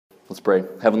Let's pray.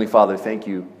 Heavenly Father, thank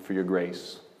you for your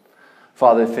grace.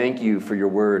 Father, thank you for your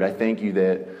word. I thank you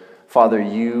that, Father,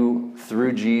 you,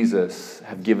 through Jesus,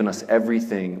 have given us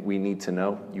everything we need to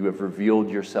know. You have revealed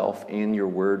yourself in your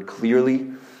word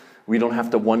clearly. We don't have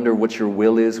to wonder what your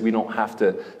will is. We don't have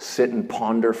to sit and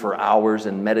ponder for hours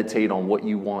and meditate on what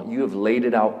you want. You have laid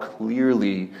it out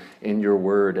clearly in your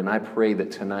word. And I pray that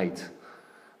tonight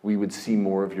we would see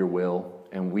more of your will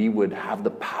and we would have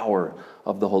the power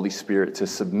of the Holy Spirit to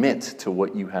submit to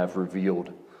what you have revealed.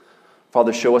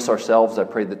 Father, show us ourselves. I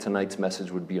pray that tonight's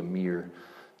message would be a mirror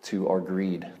to our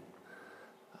greed,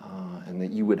 and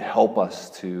that you would help us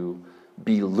to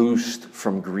be loosed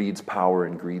from greed's power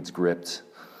and greed's grip.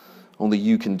 Only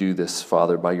you can do this,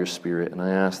 Father, by your Spirit, and I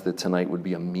ask that tonight would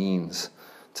be a means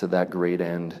to that great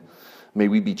end. May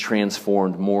we be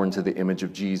transformed more into the image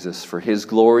of Jesus for his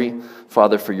glory,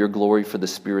 Father, for your glory, for the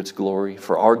Spirit's glory,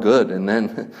 for our good, and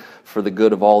then for the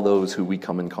good of all those who we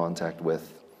come in contact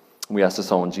with. We ask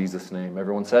this all in Jesus' name.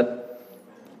 Everyone said?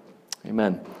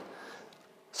 Amen.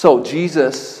 So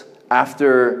Jesus,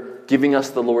 after giving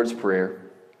us the Lord's Prayer,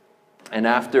 and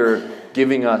after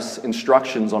giving us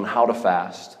instructions on how to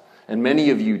fast, and many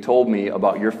of you told me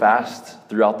about your fast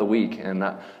throughout the week, and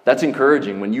that's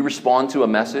encouraging. When you respond to a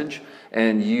message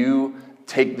and you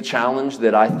take the challenge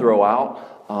that I throw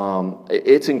out,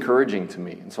 it's encouraging to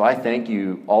me. And so I thank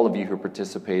you, all of you who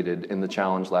participated in the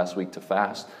challenge last week to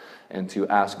fast and to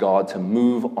ask God to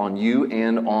move on you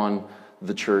and on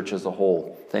the church as a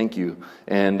whole. Thank you.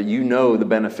 And you know the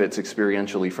benefits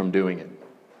experientially from doing it.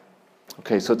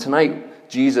 Okay, so tonight,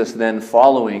 Jesus then,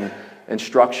 following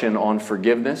instruction on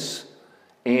forgiveness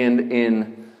and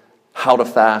in how to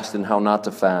fast and how not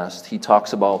to fast, he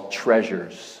talks about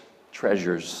treasures,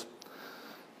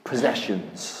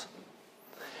 possessions.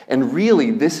 And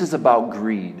really, this is about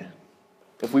greed.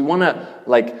 If we want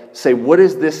to say, what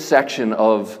is this section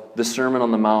of the Sermon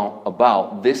on the Mount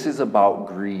about? This is about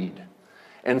greed.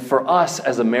 And for us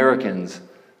as Americans,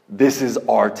 this is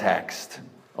our text.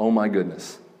 Oh my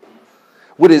goodness.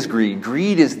 What is greed?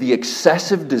 Greed is the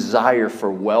excessive desire for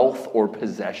wealth or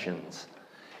possessions.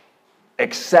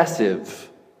 Excessive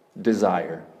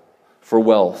desire for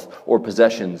wealth or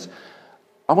possessions.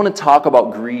 I want to talk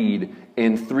about greed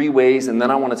in three ways, and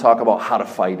then I want to talk about how to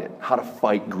fight it, how to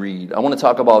fight greed. I want to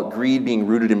talk about greed being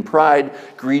rooted in pride,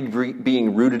 greed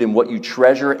being rooted in what you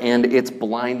treasure and its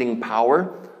blinding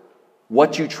power,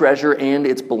 what you treasure and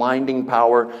its blinding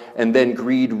power, and then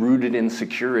greed rooted in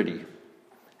security.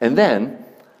 And then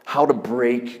how to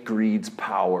break greed's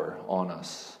power on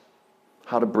us.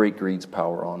 How to break greed's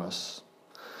power on us.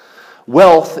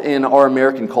 Wealth in our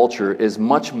American culture is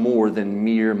much more than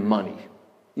mere money.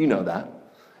 You know that.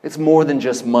 It's more than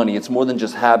just money. It's more than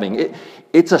just having.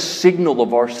 It's a signal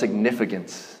of our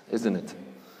significance, isn't it?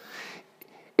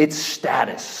 It's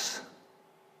status.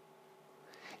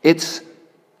 It's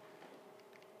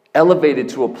elevated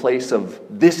to a place of,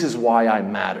 this is why I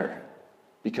matter.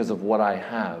 Because of what I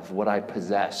have, what I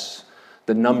possess,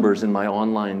 the numbers in my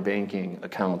online banking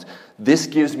account. This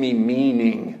gives me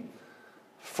meaning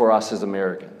for us as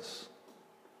Americans.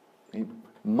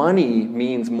 Money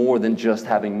means more than just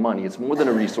having money. It's more than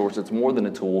a resource. It's more than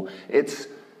a tool. It's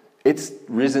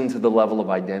risen to the level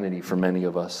of identity for many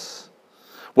of us.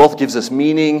 Wealth gives us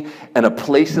meaning and a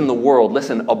place in the world,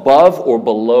 listen, above or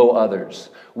below others.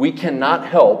 We cannot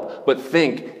help but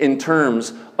think in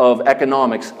terms of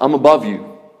economics. I'm above you.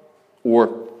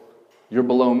 Or you're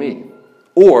below me.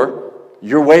 Or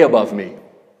you're way above me.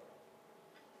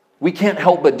 We can't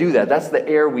help but do that. That's the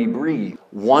air we breathe.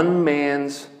 One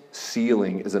man's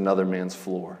ceiling is another man's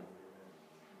floor.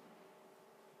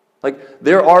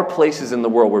 There are places in the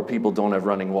world where people don't have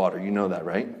running water. You know that,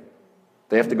 right?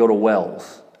 They have to go to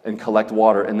wells and collect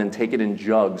water and then take it in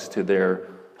jugs to their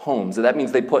homes. And that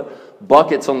means they put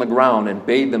buckets on the ground and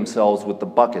bathe themselves with the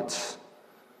buckets.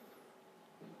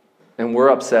 And we're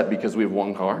upset because we have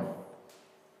one car.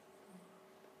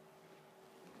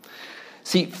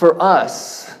 See, for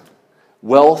us,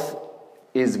 wealth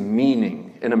is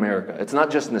meaning in America. It's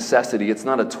not just necessity. It's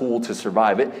not a tool to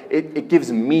survive. It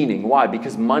gives meaning. Why?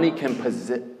 Because money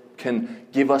can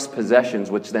give us possessions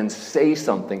which then say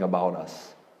something about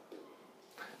us.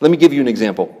 Let me give you an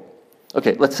example.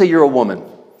 Okay, let's say you're a woman.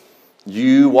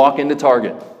 You walk into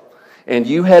Target and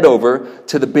you head over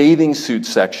to the bathing suit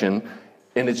section.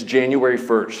 And it's January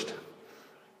 1st.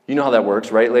 You know how that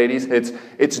works, right, ladies?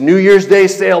 It's New Year's Day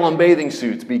sale on bathing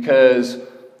suits because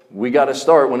we got to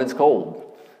start when it's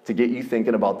cold to get you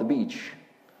thinking about the beach.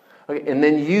 Okay, and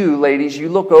then you, ladies, you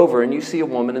look over and you see a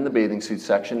woman in the bathing suit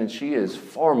section and she is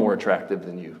far more attractive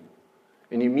than you.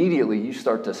 And immediately you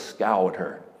start to scout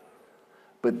her.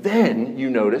 But then you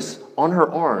notice on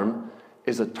her arm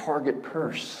is a Target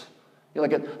purse. You're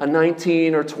like a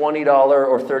 $19 or $20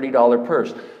 or $30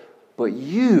 purse. But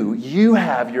you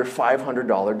have your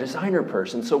 $500 designer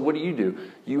purse. And so what do?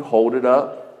 You hold it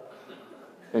up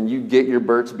and you get your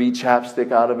Burt's Bees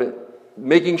chapstick out of it,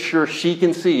 making sure she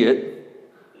can see it,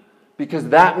 because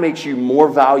that makes you more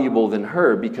valuable than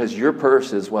her, because your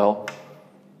purse is, well,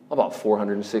 about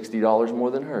 $460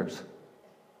 more than hers.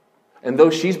 And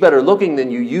though she's better looking than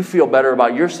you, you feel better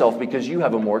about yourself because you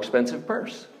have a more expensive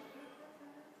purse.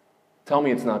 Tell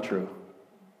me it's not true.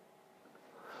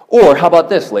 Or how about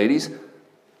this, ladies?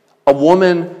 A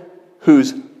woman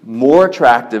who's more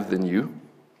attractive than you.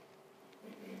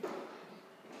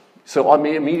 So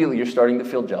immediately you're starting to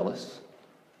feel jealous.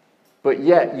 But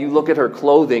yet you look at her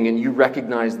clothing and you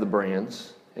recognize the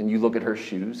brands. And you look at her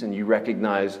shoes and you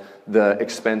recognize the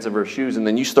expense of her shoes. And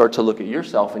then you start to look at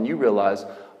yourself and you realize,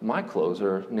 my clothes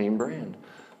are name brand.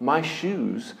 My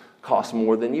shoes cost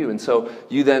more than you. And so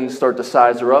you then start to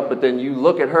size her up. But then you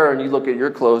look at her and you look at your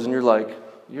clothes and you're like,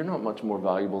 you're not much more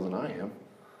valuable than I am.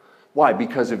 Why?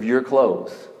 Because of your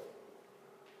clothes.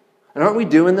 And aren't we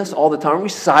doing this all the time? Aren't we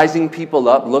sizing people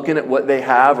up, looking at what they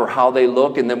have or how they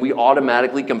look, and then we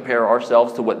automatically compare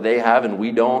ourselves to what they have and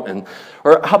we don't?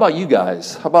 Or how about you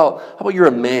guys? How about you're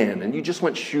a man and you just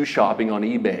went shoe shopping on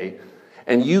eBay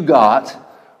and you got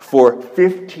for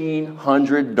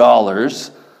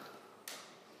 $1,500,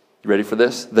 you ready for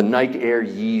this? The Nike Air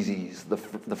Yeezys,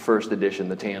 the first edition,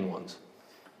 the tan ones.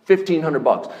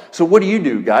 $1,500. So what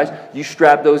do, guys? You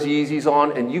strap those Yeezys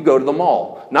on and you go to the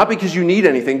mall. Not because you need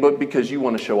anything, but because you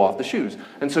want to show off the shoes.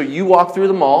 And so you walk through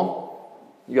the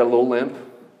mall. You got a little limp.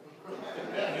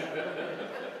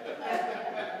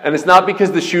 And it's not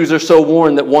because the shoes are so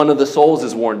worn that one of the soles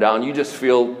is worn down. You just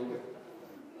feel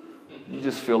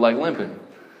like limping.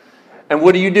 And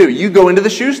what do? You go into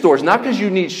the shoe stores, not because you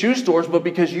need shoe stores, but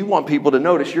because you want people to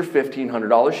notice your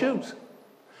 $1,500 shoes.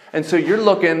 And so you're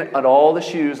looking at all the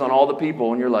shoes on all the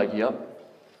people, and you're like, yep,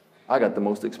 I got the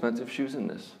most expensive shoes in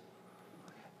this.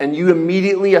 And you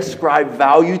immediately ascribe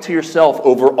value to yourself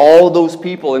over all those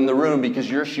people in the room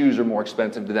because your shoes are more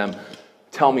expensive to them.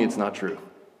 Tell me it's not true.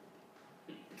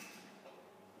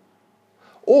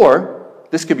 Or,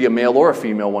 this could be a male or a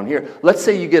female one here. Let's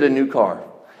say you get a new car.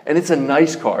 And it's a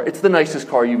nice car. It's the nicest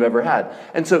car you've ever had.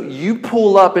 And so you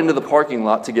pull up into the parking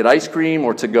lot to get ice cream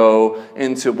or to go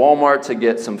into Walmart to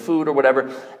get some food or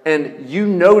whatever. And you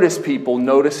notice people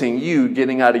noticing you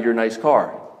getting out of your nice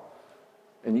car.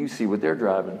 And you see what they're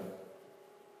driving.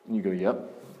 And you go, yep,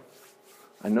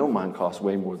 I know mine costs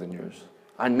way more than yours.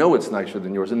 I know it's nicer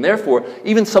than yours. And therefore,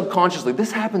 even subconsciously,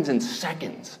 this happens in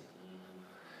seconds.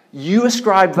 You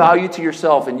ascribe value to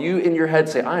yourself and you in your head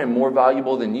say, I am more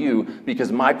valuable than you because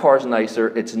my car's nicer,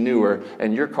 it's newer,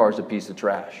 and your car's a piece of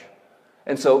trash.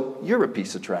 And so you're a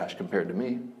piece of trash compared to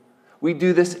me. We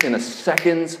do this in a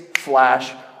second's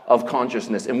flash of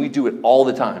consciousness, and we do it all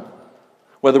the time.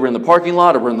 Whether we're in the parking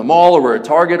lot or we're in the mall or we're at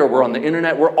Target or we're on the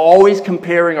internet, we're always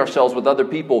comparing ourselves with other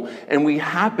people, and we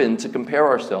happen to compare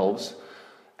ourselves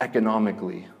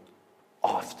economically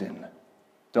often,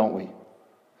 don't we?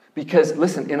 Because,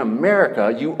 listen, in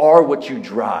America, you are what you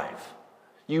drive.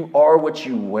 You are what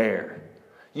you wear.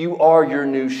 You are your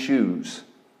new shoes.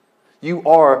 You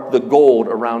are the gold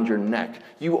around your neck.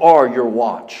 You are your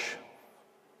watch.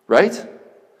 Right?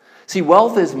 See,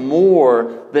 wealth is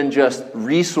more than just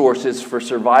resources for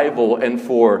survival and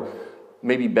for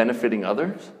maybe benefiting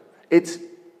others. It's,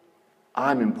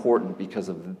 I'm important because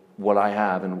of what I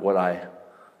have and what I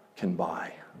can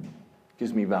buy. It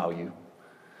gives me value.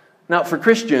 Now, for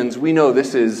Christians, we know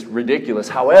this is ridiculous.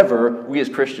 However, we as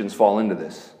Christians fall into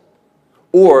this.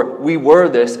 Or we were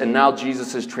this, and now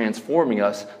Jesus is transforming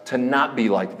us to not be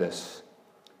like this.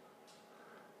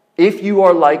 If you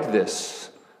are like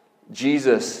this,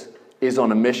 Jesus is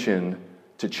on a mission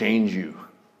to change you.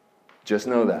 Just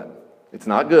know that. It's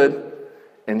not good,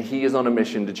 and he is on a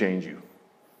mission to change you.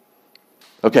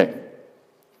 Okay.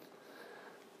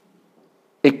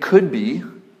 It could be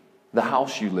the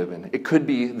house you live in. It could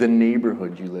be the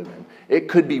neighborhood you live in. It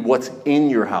could be what's in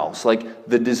your house, like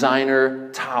the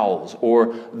designer towels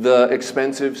or the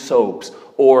expensive soaps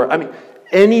or,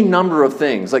 any number of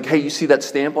things. Like, hey, you see that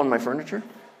stamp on my furniture?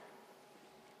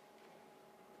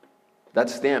 That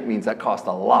stamp means that cost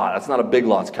a lot. That's not a Big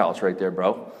Lots couch right there,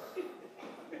 bro.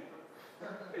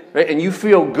 Right? And you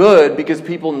feel good because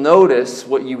people notice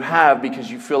what you have because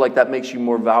you feel like that makes you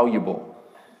more valuable.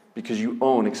 Because you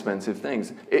own expensive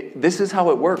things. This is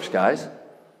how it works, guys.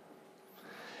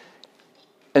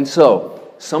 And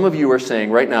so, some of you are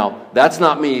saying right now, that's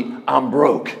not me, I'm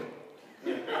broke.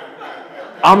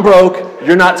 I'm broke,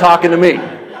 you're not talking to me.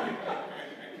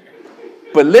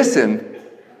 But listen,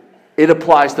 it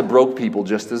applies to broke people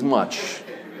just as much.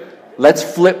 Let's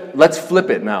flip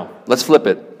it now. Let's flip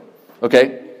it.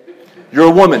 Okay? You're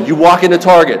a woman. You walk into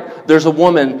Target. There's a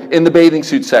woman in the bathing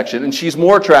suit section, and she's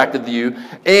more attractive to you,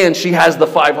 and she has the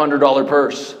 $500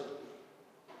 purse.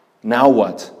 Now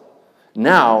what?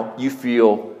 Now you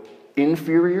feel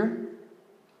inferior?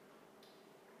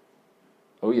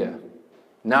 Oh, yeah.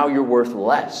 Now you're worth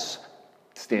less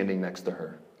standing next to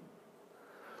her.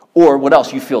 Or what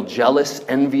else? You feel jealous,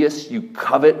 envious, you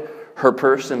covet her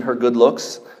purse and her good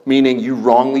looks, meaning you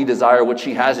wrongly desire what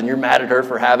she has and you're mad at her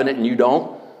for having it and you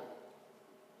don't.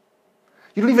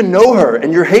 You don't even know her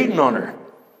and you're hating on her.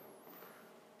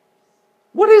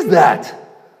 What is that?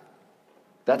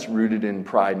 That's rooted in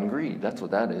pride and greed. That's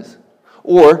what that is.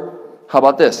 Or, how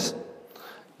about this?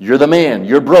 You're the man,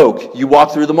 you're broke, you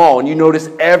walk through the mall and you notice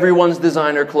everyone's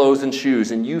designer clothes and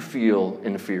shoes and you feel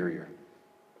inferior.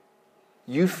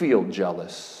 You feel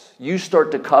jealous. You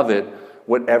start to covet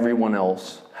what everyone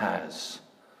else has.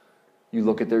 You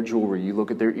look at their jewelry, you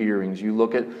look at their earrings, you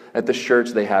look at the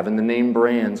shirts they have and the name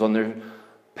brands on their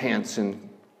pants and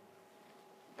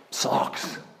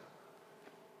socks.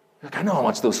 You're like, I know how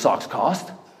much those socks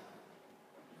cost.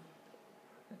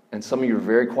 And some of you are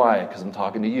very quiet because I'm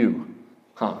talking to you.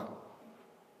 Huh.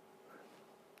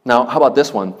 Now, how about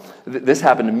this one? This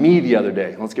happened to me the other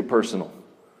day. Let's get personal.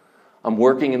 I'm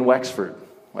working in Wexford.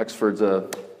 Wexford's a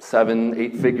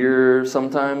 7-8-figure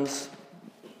sometimes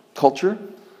culture.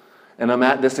 And I'm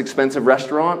at this expensive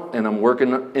restaurant, and I'm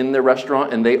working in their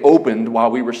restaurant, and they opened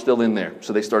while we were still in there.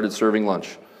 So they started serving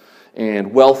lunch.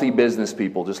 And wealthy business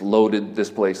people just loaded this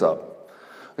place up.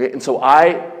 Okay, and so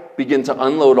I begin to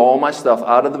unload all my stuff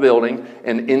out of the building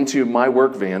and into my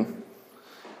work van.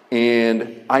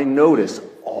 And I notice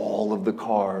all of the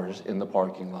cars in the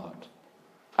parking lot.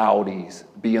 Audis,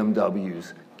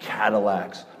 BMWs,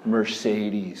 Cadillacs,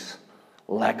 Mercedes,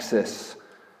 Lexus.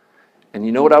 And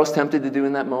you know what I was tempted to do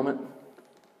in that moment?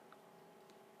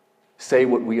 Say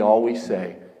what we always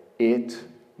say. It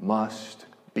must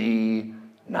be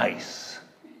nice.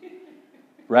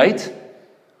 Right?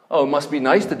 Oh, it must be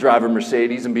nice to drive a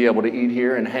Mercedes and be able to eat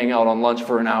here and hang out on lunch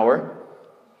for an hour.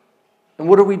 And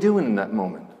what are we doing in that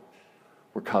moment?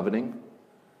 We're coveting.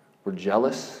 We're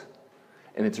jealous.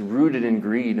 And it's rooted in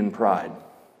greed and pride.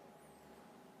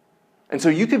 And so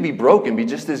you could be broke and be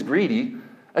just as greedy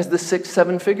as the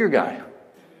 6-7-figure guy.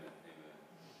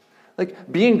 Like,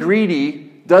 being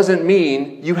greedy doesn't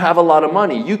mean you have a lot of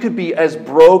money. You could be as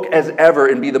broke as ever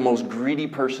and be the most greedy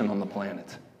person on the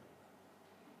planet.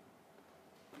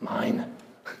 Mine.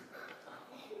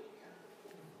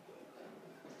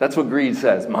 That's what greed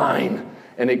says. Mine.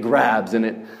 And it grabs and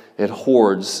it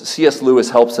hoards. C.S.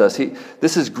 Lewis helps us.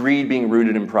 This is greed being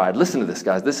rooted in pride. Listen to this,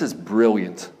 guys. This is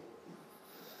brilliant.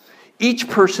 Each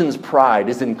person's pride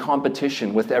is in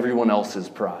competition with everyone else's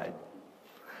pride.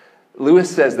 Lewis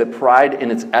says that pride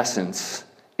in its essence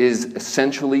is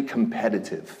essentially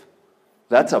competitive.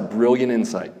 That's a brilliant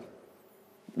insight.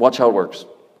 Watch how it works.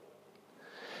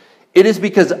 It is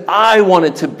because I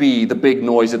wanted to be the big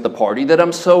noise at the party that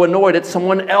I'm so annoyed at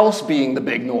someone else being the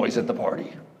big noise at the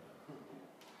party.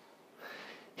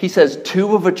 He says,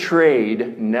 two of a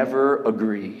trade never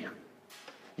agree.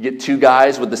 You get two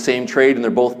guys with the same trade and they're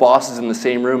both bosses in the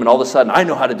same room, and all of a sudden, I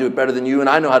know how to do it better than you, and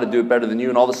I know how to do it better than you,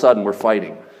 and all of a sudden we're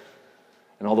fighting.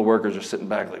 And all the workers are sitting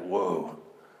back like, whoa.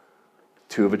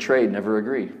 Two of a trade never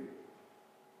agree.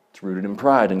 It's rooted in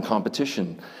pride and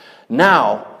competition.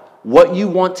 Now, what you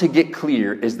want to get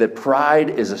clear is that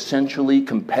pride is essentially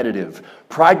competitive.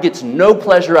 Pride gets no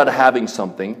pleasure out of having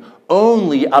something,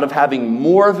 only out of having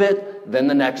more of it than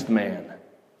the next man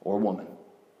or woman.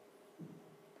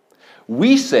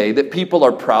 We say that people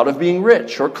are proud of being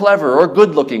rich or clever or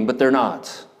good-looking, but they're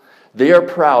not. They are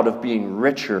proud of being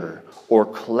richer or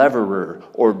cleverer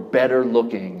or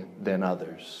better-looking than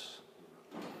others.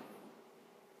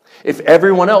 If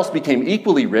everyone else became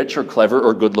equally rich or clever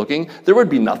or good-looking, there would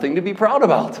be nothing to be proud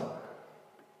about.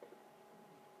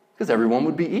 Because everyone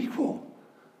would be equal.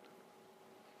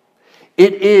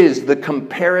 It is the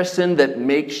comparison that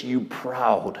makes you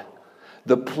proud.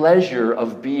 The pleasure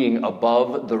of being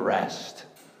above the rest.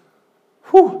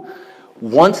 Whew.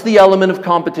 Once the element of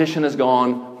competition is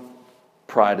gone,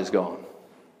 pride is gone.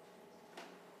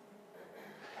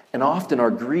 And often our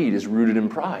greed is rooted in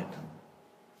pride.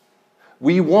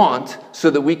 We want so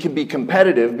that we can be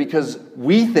competitive because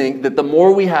we think that the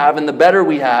more we have and the better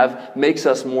we have makes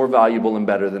us more valuable and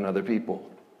better than other people.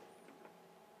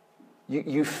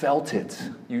 You felt it.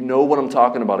 You know what I'm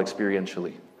talking about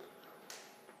experientially.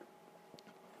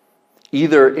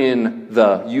 Either in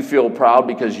the you feel proud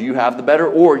because you have the better,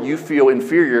 or you feel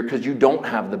inferior because you don't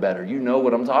have the better. You know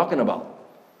what I'm talking about.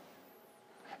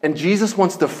 And Jesus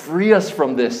wants to free us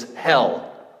from this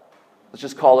hell. Let's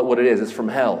just call it what it is. It's from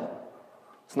hell.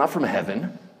 It's not from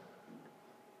heaven.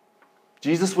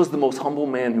 Jesus was the most humble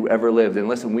man who ever lived. And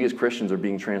listen, we as Christians are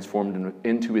being transformed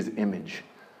into his image.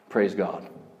 Praise God.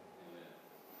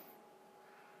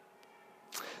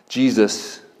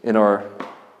 Jesus, in our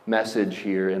message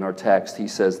here, in our text, he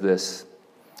says this: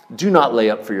 do not lay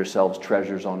up for yourselves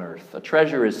treasures on earth. A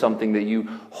treasure is something that you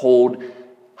hold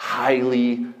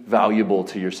highly valuable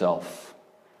to yourself.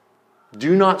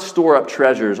 Do not store up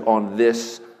treasures on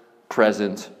this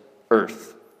present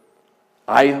earth.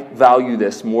 I value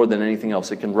this more than anything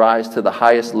else. It can rise to the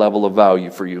highest level of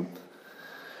value for you.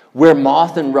 Where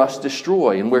moth and rust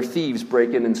destroy and where thieves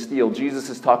break in and steal. Jesus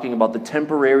is talking about the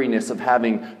temporariness of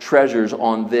having treasures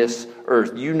on this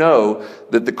earth. You know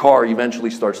that the car eventually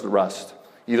starts to rust,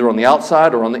 either on the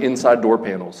outside or on the inside door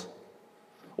panels.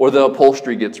 Or the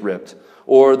upholstery gets ripped.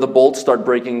 Or the bolts start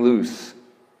breaking loose.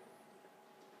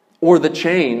 Or the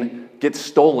chain gets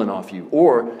stolen off you.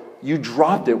 Or you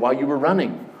dropped it while you were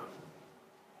running.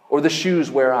 Or the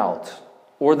shoes wear out.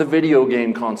 Or the video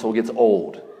game console gets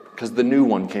old because the new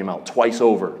one came out twice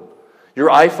over. Your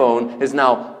iPhone is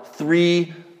now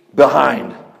 3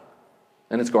 behind,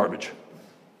 and it's garbage.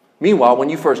 Meanwhile, when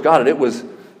you first got it,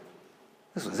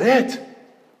 this was it.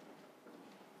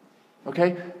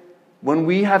 Okay? When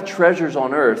we have treasures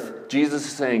on earth, Jesus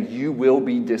is saying you will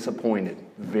be disappointed,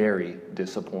 very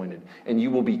disappointed. And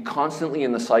you will be constantly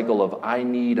in the cycle of, I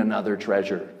need another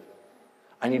treasure.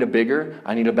 I need a bigger,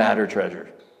 I need a badder treasure.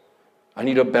 I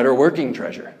need a better working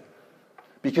treasure.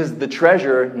 Because the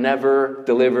treasure never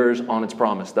delivers on its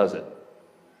promise, does it?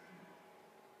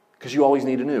 Because you always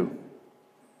need a new.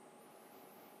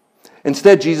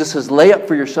 Instead, Jesus says, lay up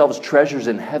for yourselves treasures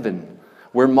in heaven,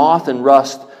 where moth and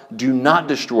rust do not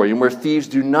destroy, and where thieves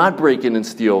do not break in and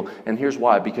steal. And here's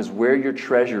why. Because where your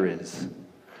treasure is,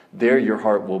 there your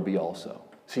heart will be also.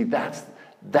 See, that's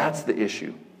the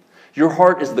issue. Your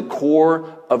heart is the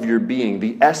core of your being,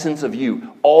 the essence of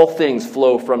you. All things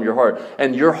flow from your heart.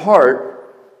 And your heart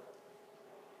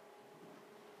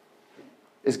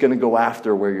is going to go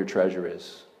after where your treasure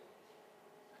is.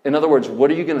 In other words,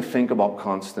 what are you going to think about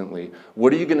constantly?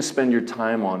 What are you going to spend your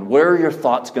time on? Where are your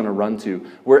thoughts going to run to?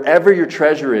 Wherever your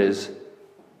treasure is,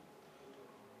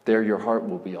 there your heart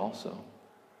will be also.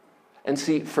 And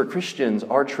see, for Christians,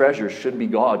 our treasure should be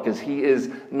God, because he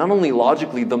is not only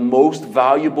logically the most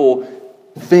valuable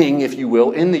thing, if you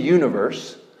will, in the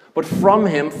universe, but from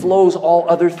him flows all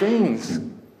other things.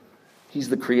 He's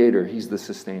the creator. He's the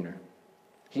sustainer.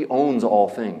 He owns all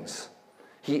things.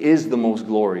 He is the most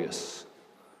glorious.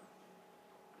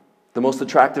 The most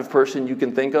attractive person you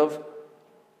can think of,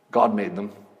 God made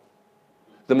them.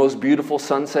 The most beautiful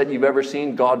sunset you've ever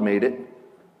seen, God made it.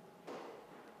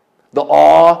 The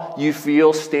awe you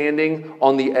feel standing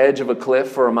on the edge of a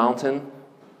cliff or a mountain,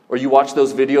 or you watch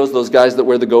those videos, those guys that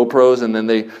wear the GoPros and then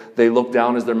they look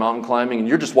down as they're mountain climbing and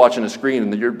you're just watching a screen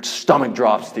and your stomach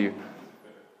drops to you.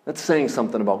 That's saying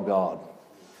something about God.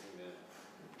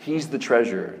 He's the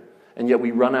treasure, and yet we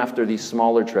run after these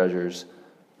smaller treasures,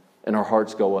 and our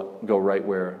hearts go right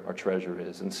where our treasure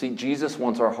is. And see, Jesus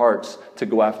wants our hearts to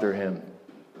go after him.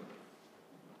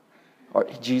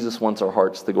 Jesus wants our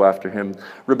hearts to go after him.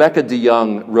 Rebecca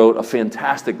DeYoung wrote a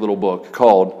fantastic little book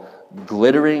called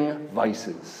Glittering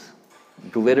Vices.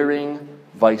 Glittering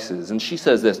Vices. And she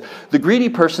says this: the greedy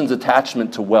person's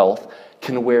attachment to wealth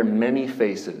can wear many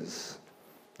faces.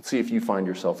 Let's see if you find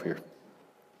yourself here.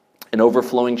 An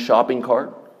overflowing shopping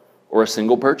cart or a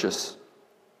single purchase.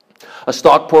 A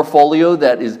stock portfolio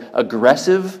that is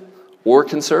aggressive or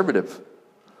conservative.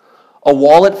 A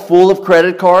wallet full of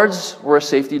credit cards or a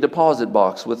safety deposit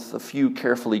box with a few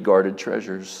carefully guarded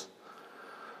treasures.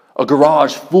 A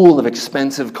garage full of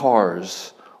expensive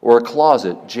cars or a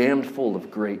closet jammed full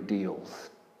of great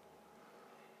deals.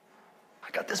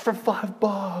 I got this for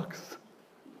 $5.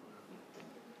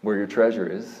 Where your treasure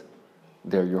is,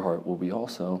 there your heart will be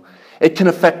also. It can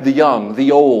affect the young,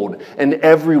 the old, and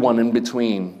everyone in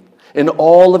between, in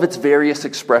all of its various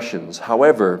expressions.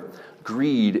 However,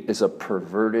 greed is a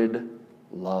perverted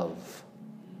love.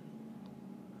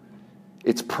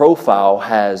 Its profile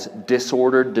has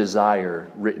disordered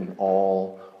desire written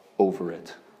all over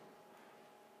it.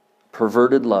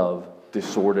 Perverted love,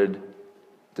 disordered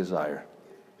desire.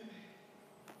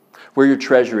 Where your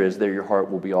treasure is, there your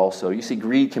heart will be also. You see,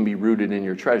 greed can be rooted in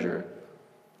your treasure.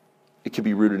 It can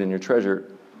be rooted in your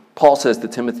treasure. Paul says to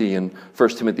Timothy in 1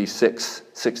 Timothy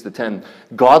 6:6-10,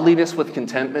 godliness with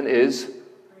contentment is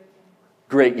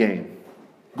great gain.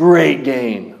 Great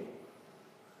gain.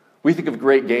 We think of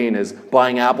great gain as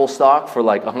buying Apple stock for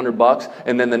like $100,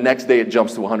 and then the next day it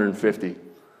jumps to 150.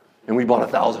 And we bought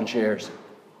 1,000 shares.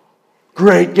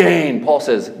 Great gain. Paul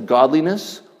says,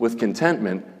 godliness with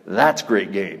contentment, that's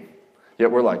great gain.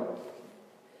 Yet we're like,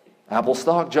 Apple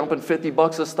stock jumping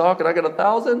 $50 a stock and I got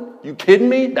 1,000? You kidding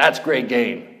me? That's great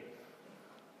gain.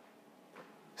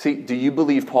 See, do you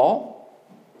believe Paul?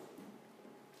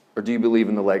 Or do you believe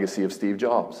in the legacy of Steve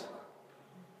Jobs?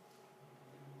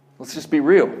 Let's just be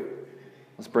real.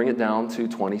 Let's bring it down to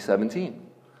 2017.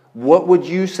 What would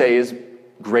you say is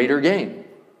greater gain?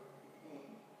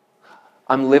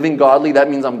 I'm living godly. That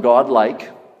means I'm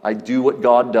God-like. I do what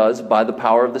God does by the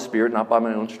power of the Spirit, not by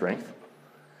my own strength.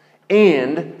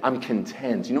 And I'm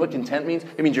content. You know what content means?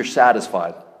 It means you're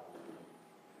satisfied.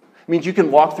 It means you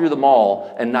can walk through the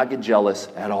mall and not get jealous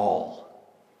at all.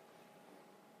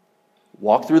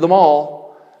 Walk through the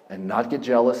mall and not get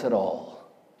jealous at all.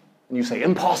 And you say,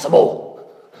 impossible.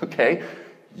 Okay?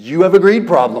 You have a greed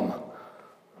problem.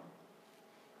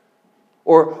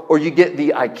 Or you get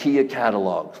the IKEA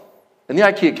catalog. And the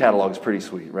IKEA catalog is pretty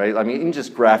sweet, right? I mean, even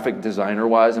just graphic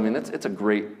designer-wise, I mean, it's a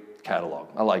great catalog.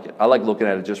 I like it. I like looking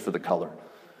at it just for the color.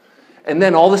 And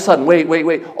then all of a sudden,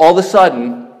 wait. All of a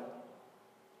sudden,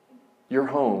 your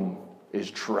home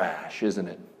is trash, isn't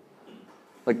it?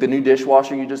 Like the new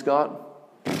dishwasher you just got?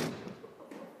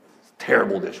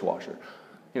 Terrible dishwasher.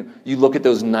 You look at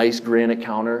those nice granite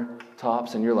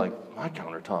countertops and you're like, my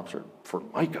countertops are for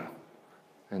Micah.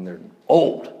 And they're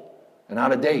old and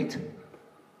out of date.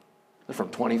 They're from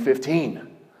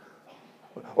 2015.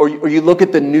 Or you look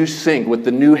at the new sink with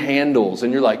the new handles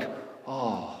and you're like,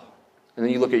 oh. And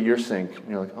then you look at your sink and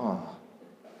you're like, oh.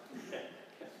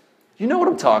 You know what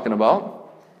I'm talking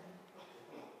about.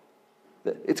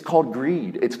 It's called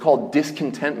greed. It's called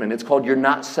discontentment. It's called you're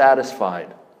not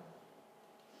satisfied.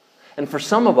 And for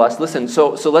some of us, listen,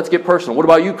 so let's get personal. What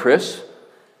about you, Chris?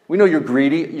 We know you're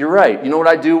greedy. You're right. You know what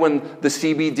I do when the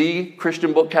CBD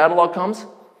Christian book catalog comes?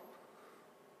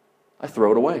 I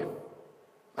throw it away.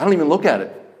 I don't even look at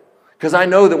it. Because I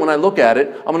know that when I look at it,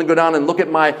 I'm going to go down and look at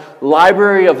my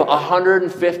library of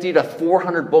 150 to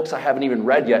 400 books I haven't even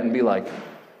read yet and be like,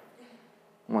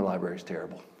 my library's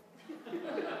terrible.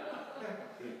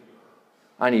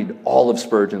 I need all of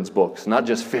Spurgeon's books, not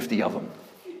just 50 of them.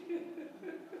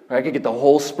 I could get the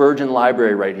whole Spurgeon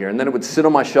library right here, and then it would sit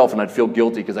on my shelf, and I'd feel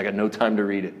guilty because I got no time to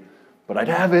read it. But I'd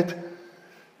have it.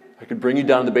 I could bring you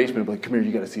down to the basement and be like, come here,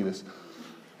 you got to see this.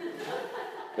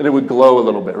 And it would glow a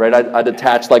little bit, right? I'd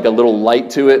attach like a little light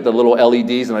to it, the little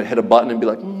LEDs, and I'd hit a button and be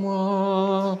like,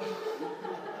 mwah.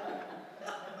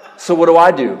 So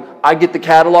what do? I get the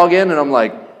catalog in, and I'm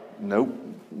like, nope,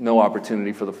 no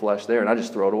opportunity for the flesh there, and I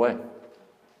just throw it away.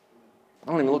 I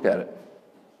don't even look at it.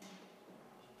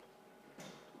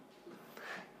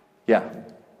 Yeah,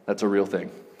 that's a real thing.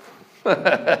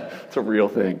 It's a real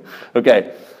thing.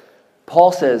 Okay.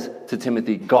 Paul says to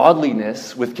Timothy,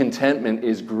 godliness with contentment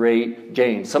is great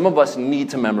gain. Some of us need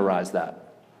to memorize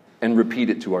that and repeat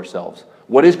it to ourselves.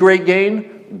 What is great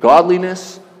gain?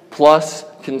 Godliness plus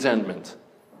contentment.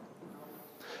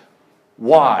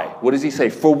 Why? What does he say?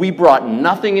 For we brought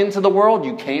nothing into the world.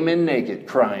 You came in naked,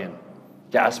 crying,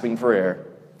 gasping for air.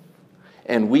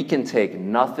 And we can take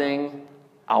nothing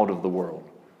out of the world.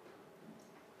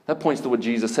 That points to what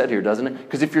Jesus said here, doesn't it?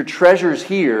 Because if your treasure's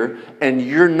here and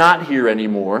you're not here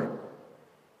anymore,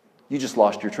 you just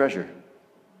lost your treasure.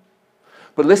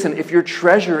 But listen, if your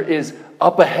treasure is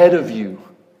up ahead of you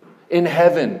in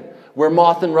heaven, where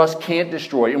moth and rust can't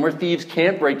destroy and where thieves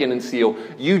can't break in and steal,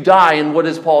 you die, and what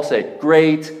does Paul say?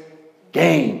 Great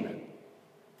gain.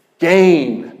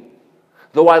 Gain.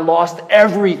 Though I lost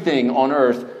everything on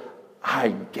earth, I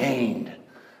gained.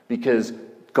 Because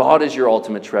God is your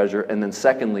ultimate treasure, and then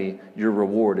secondly, your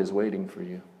reward is waiting for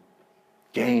you.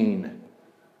 Gain.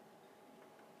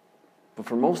 But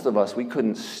for most of us, we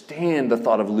couldn't stand the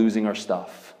thought of losing our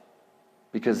stuff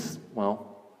because,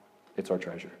 well, it's our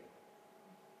treasure.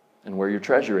 And where your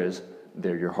treasure is,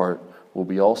 there your heart will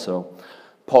be also.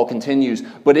 Paul continues,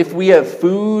 but if we have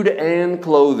food and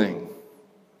clothing,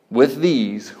 with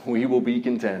these we will be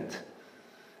content.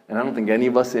 And I don't think any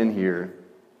of us in here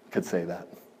could say that.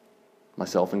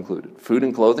 Myself included. Food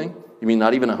and clothing? You mean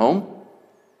not even a home?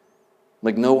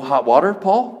 Like no hot water,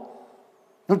 Paul?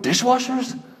 No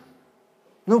dishwashers?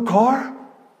 No car?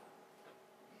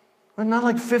 Not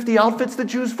like 50 outfits to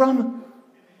choose from?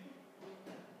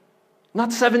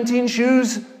 Not 17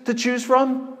 shoes to choose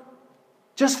from?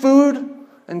 Just food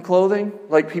and clothing?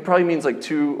 Like he probably means like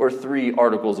 2 or 3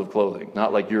 articles of clothing,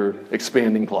 not like your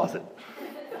expanding closet.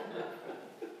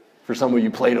 For some of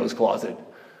you, Plato's closet.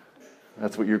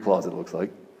 That's what your closet looks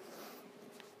like.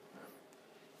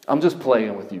 I'm just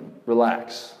playing with you.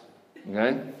 Relax.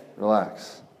 Okay?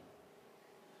 Relax.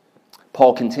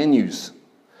 Paul continues.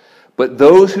 But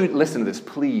those who, listen to this,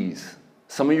 please.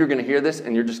 Some of you are going to hear this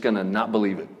and you're just going to not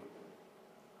believe it.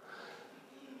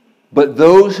 But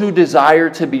those who desire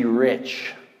to be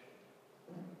rich,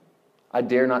 I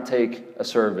dare not take a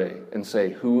survey and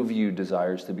say, who of you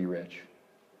desires to be rich?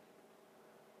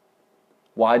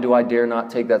 Why do I dare not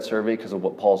take that survey? Because of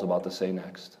what Paul's about to say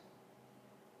next.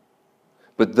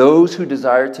 But those who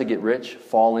desire to get rich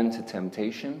fall into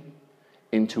temptation,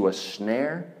 into a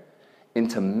snare,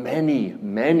 into many,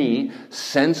 many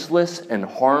senseless and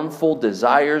harmful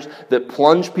desires that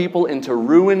plunge people into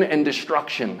ruin and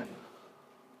destruction.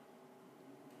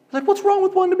 Like, what's wrong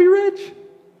with wanting to be rich?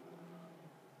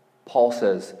 Paul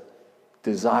says,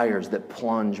 desires that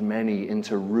plunge many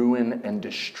into ruin and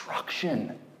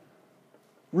destruction.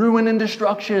 Ruin and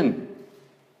destruction.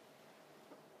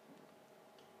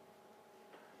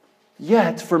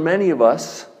 Yet, for many of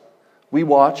us, we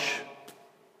watch,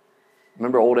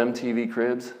 remember old MTV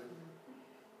Cribs?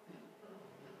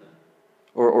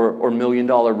 Or $1 Million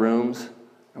Rooms?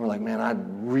 And we're like, man, I'd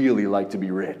really like to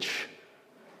be rich.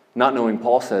 Not knowing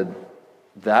Paul said,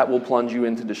 that will plunge you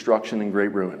into destruction and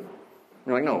great ruin.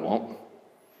 You're like, no, it won't.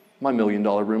 My $1 Million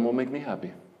Room will make me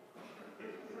happy.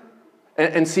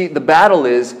 And see, the battle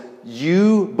is,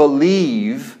 you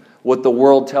believe what the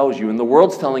world tells you. And the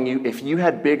world's telling you, if you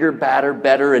had bigger, badder,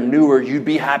 better, and newer, you'd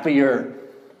be happier.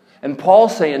 And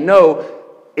Paul's saying, no,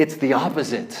 it's the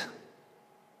opposite.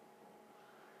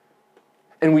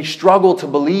 And we struggle to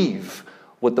believe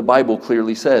what the Bible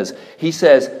clearly says. He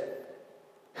says,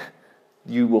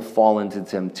 you will fall into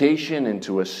temptation,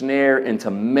 into a snare, into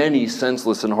many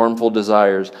senseless and harmful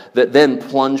desires that then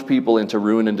plunge people into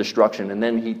ruin and destruction. And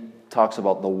then he talks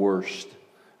about the worst.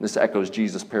 This echoes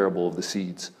Jesus' parable of the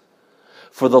seeds.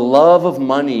 For the love of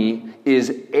money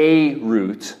is a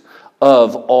root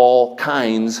of all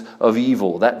kinds of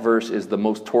evil. That verse is the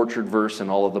most tortured verse in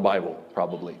all of the Bible,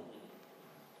 probably.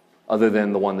 Other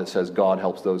than the one that says God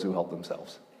helps those who help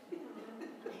themselves.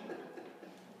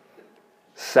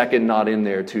 Second not in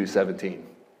there, 2:17.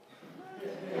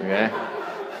 Okay?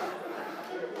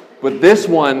 But this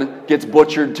one gets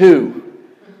butchered too.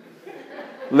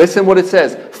 Listen what it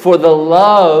says. For the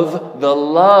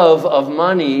love of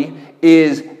money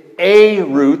is a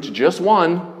root, just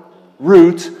one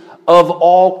root, of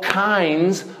all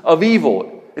kinds of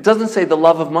evil. It doesn't say the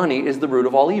love of money is the root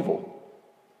of all evil.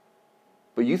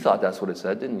 But you thought that's what it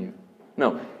said, didn't you?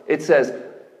 No, it says,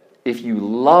 if you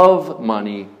love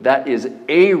money, that is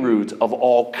a root of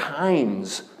all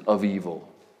kinds of evil.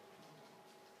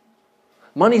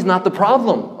 Money's not the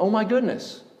problem. Oh my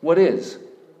goodness. What is?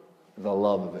 The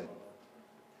love of it.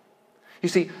 You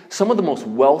see, some of the most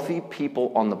wealthy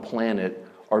people on the planet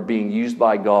are being used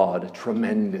by God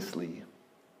tremendously.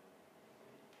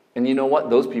 And you know what?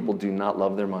 Those people do not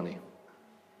love their money.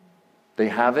 They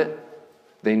have it,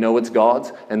 they know it's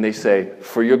God's, and they say,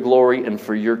 for your glory and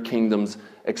for your kingdom's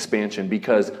expansion,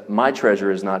 because my treasure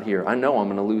is not here. I know I'm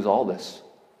going to lose all this.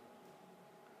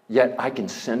 Yet I can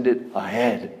send it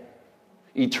ahead.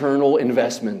 Eternal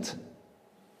investment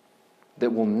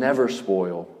that will never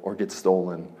spoil or get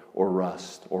stolen or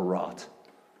rust or rot.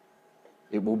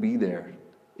 It will be there,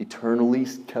 eternally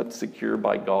kept secure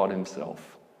by God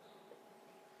himself.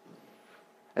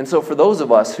 And so for those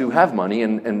of us who have money,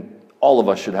 and all of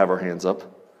us should have our hands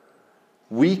up,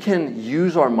 we can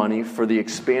use our money for the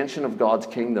expansion of God's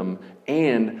kingdom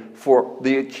and for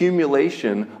the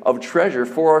accumulation of treasure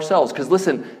for ourselves. Because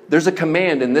listen, there's a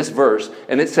command in this verse,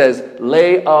 and it says,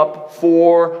 lay up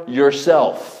for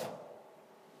yourself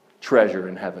treasure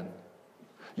in heaven.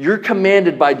 You're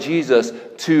commanded by Jesus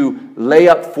to lay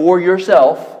up for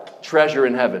yourself treasure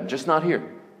in heaven, just not here.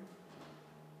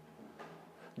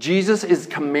 Jesus is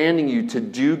commanding you to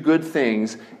do good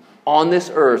things on this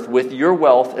earth with your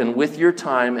wealth and with your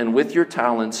time and with your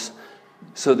talents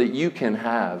so that you can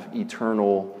have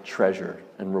eternal treasure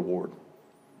and reward.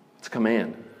 It's a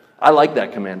command. I like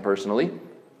that command personally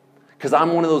because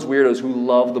I'm one of those weirdos who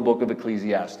love the book of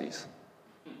Ecclesiastes.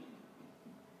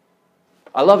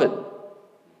 I love it.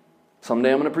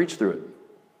 Someday I'm going to preach through it.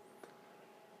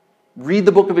 Read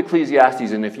the book of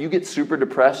Ecclesiastes, and if you get super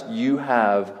depressed, you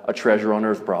have a treasure on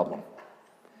earth problem.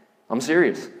 I'm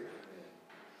serious.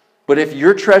 But if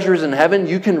your treasure is in heaven,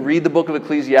 you can read the book of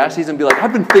Ecclesiastes and be like,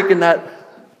 I've been thinking that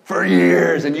for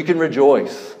years, and you can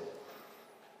rejoice.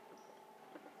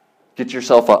 Get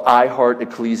yourself a I Heart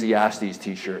Ecclesiastes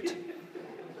t-shirt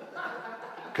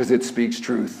because it speaks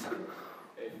truth.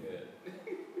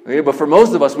 Okay, but for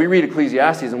most of us, we read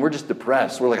Ecclesiastes and we're just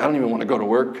depressed. We're like, I don't even want to go to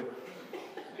work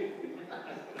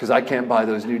because I can't buy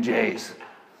those new J's.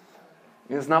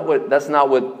 That's not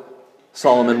what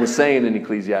Solomon was saying in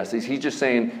Ecclesiastes. He's just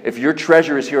saying, if your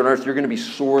treasure is here on earth, you're going to be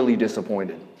sorely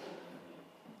disappointed.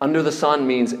 Under the sun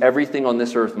means everything on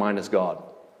this earth minus God.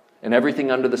 And everything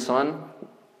under the sun,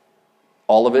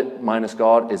 all of it minus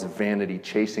God, is vanity,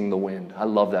 chasing the wind. I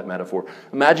love that metaphor.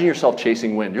 Imagine yourself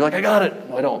chasing wind. You're like, I got it.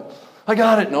 No, I don't. I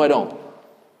got it. No, I don't.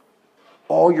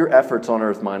 All your efforts on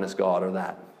earth minus God are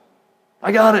that.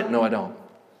 I got it. No, I don't.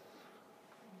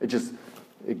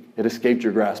 It escaped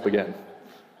your grasp again.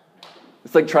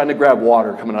 It's like trying to grab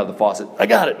water coming out of the faucet. I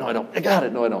got it. No, I don't. I got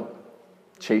it. No, I don't.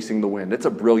 Chasing the wind. It's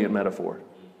a brilliant metaphor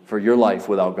for your life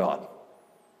without God.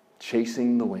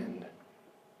 Chasing the wind.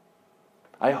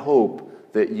 I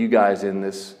hope that you guys in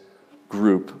this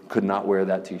group could not wear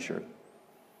that t-shirt.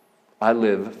 I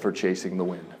live for chasing the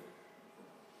wind.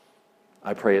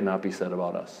 I pray it not be said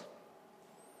about us.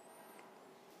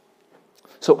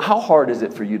 So how hard is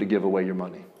it for you to give away your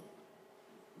money?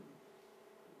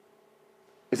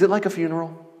 Is it like a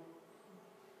funeral?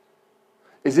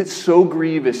 Is it so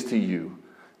grievous to you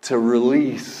to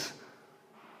release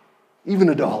even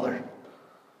 $1?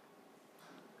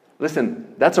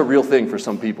 Listen, that's a real thing for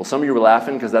some people. Some of you are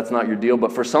laughing because that's not your deal,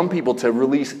 but for some people to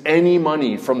release any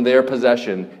money from their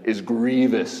possession is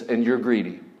grievous, and you're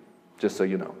greedy, just so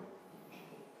you know.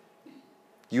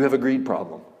 You have a greed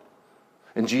problem,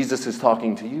 and Jesus is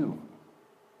talking to you.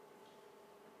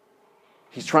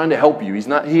 He's trying to help you.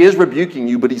 He is rebuking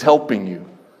you, but he's helping you.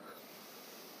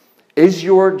 Is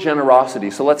your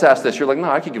generosity, so let's ask this. You're like, no,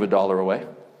 I could give $1 away.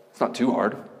 It's not too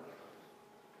hard.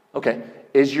 Okay.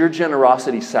 Is your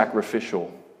generosity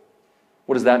sacrificial?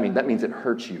 What does that mean? That means it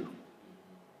hurts you.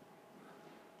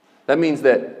 That means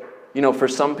that, for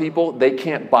some people, they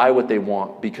can't buy what they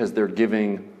want because they're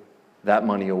giving that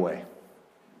money away.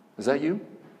 Is that you?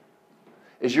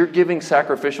 Is your giving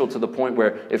sacrificial to the point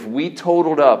where if we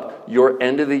totaled up your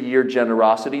end of the year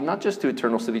generosity, not just to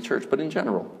Eternal City Church, but in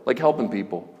general, like helping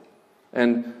people,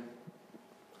 and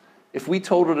if we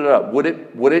totaled it up, would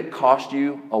it cost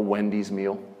you a Wendy's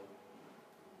meal?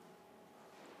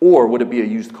 Or would it be a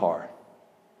used car?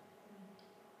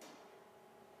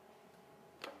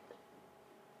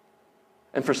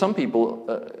 And for some people,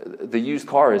 the used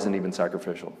car isn't even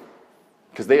sacrificial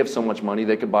because they have so much money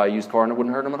they could buy a used car and it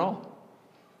wouldn't hurt them at all.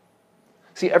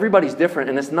 See, everybody's different,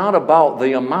 and it's not about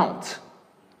the amount.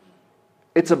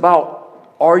 It's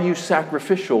about, are you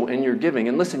sacrificial in your giving?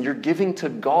 And listen, you're giving to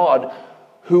God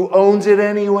who owns it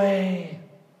anyway.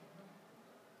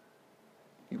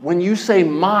 When you say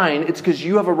mine, it's because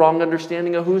you have a wrong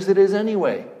understanding of whose it is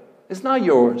anyway. It's not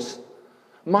yours.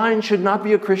 Mine should not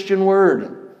be a Christian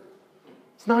word.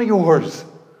 It's not yours.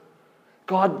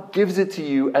 God gives it to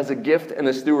you as a gift and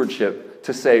a stewardship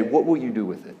to say, what will you do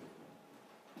with it?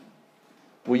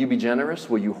 Will you be generous?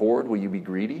 Will you hoard? Will you be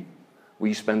greedy? Will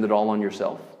you spend it all on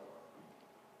yourself?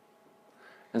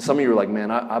 And some of you are like, man,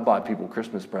 I buy people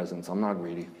Christmas presents. I'm not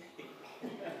greedy.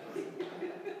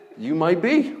 You might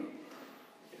be.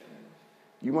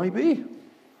 You might be.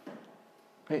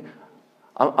 Hey,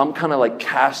 I'm kind of like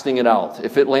casting it out.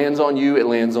 If it lands on you, it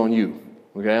lands on you.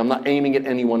 Okay? I'm not aiming at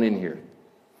anyone in here.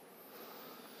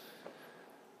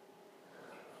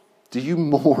 Do you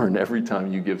mourn every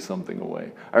time you give something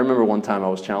away? I remember one time I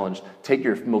was challenged, take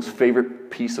your most favorite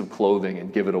piece of clothing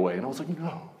and give it away. And I was like,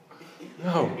 no.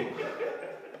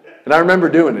 And I remember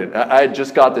doing it. I had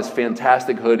just got this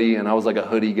fantastic hoodie, and I was like a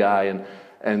hoodie guy,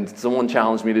 and someone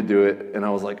challenged me to do it, and I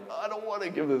was like, I don't want to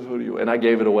give this hoodie away. And I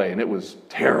gave it away, and it was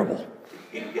terrible.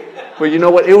 But you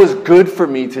know what? It was good for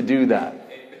me to do that,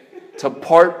 to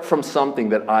part from something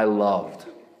that I loved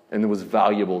and it was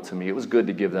valuable to me. It was good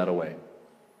to give that away.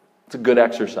 It's a good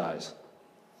exercise.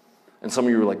 And some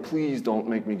of you were like, please don't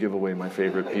make me give away my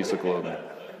favorite piece of clothing.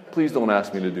 Please don't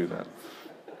ask me to do that.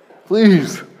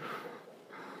 Please.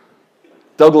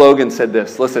 Doug Logan said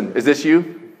this. Listen, is this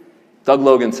you? Doug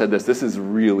Logan said this. This is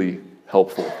really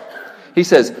helpful. He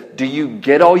says, do you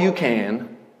get all you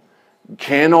can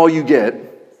all you get,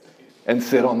 and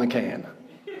sit on the can?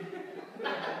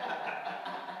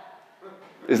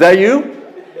 Is that you?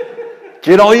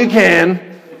 Get all you can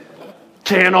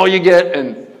all you get,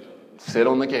 and sit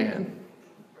on the can.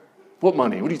 What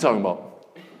money? What are you talking about?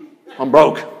 I'm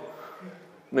broke.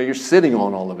 No, you're sitting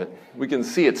on all of it. We can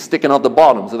see it sticking out the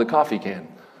bottoms of the coffee can.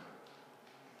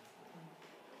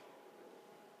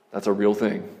 That's a real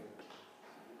thing.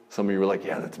 Some of you were like,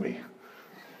 yeah, that's me.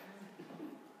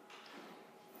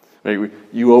 Maybe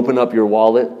you open up your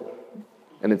wallet,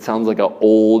 and it sounds like an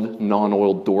old,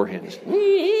 non-oiled door hinge.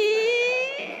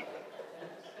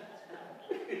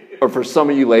 Or for some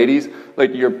of you ladies,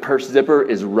 like your purse zipper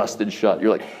is rusted shut.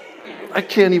 You're like, I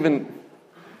can't even.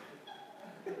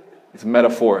 It's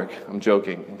metaphoric. I'm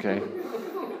joking, okay?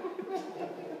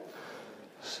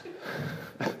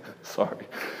 Sorry.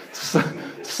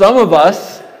 Some of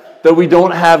us, though we don't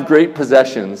have great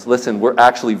possessions, listen, we're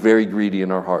actually very greedy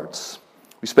in our hearts.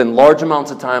 We spend large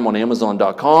amounts of time on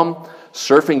Amazon.com,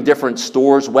 surfing different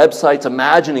stores, websites,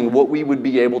 imagining what we would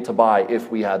be able to buy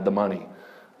if we had the money.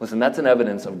 Listen, that's an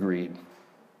evidence of greed.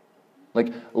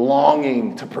 Like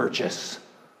longing to purchase.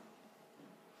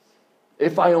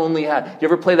 If I only had, you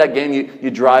ever play that game, you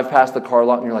drive past the car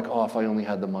lot and you're like, oh, if I only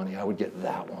had the money, I would get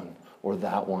that one or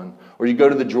that one. Or you go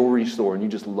to the jewelry store and you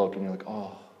just look and you're like,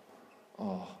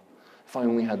 oh, if I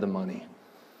only had the money.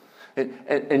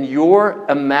 And your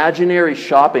imaginary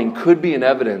shopping could be an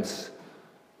evidence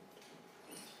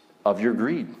of your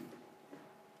greed.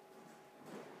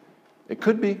 It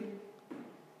could be.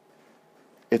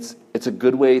 It's a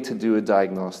good way to do a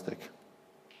diagnostic.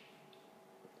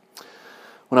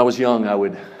 When I was young, I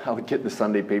would get the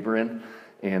Sunday paper in,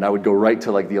 and I would go right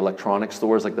to like the electronic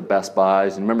stores, like the Best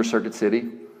Buys. And remember Circuit City?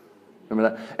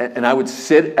 Remember that? And I would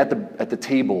sit at the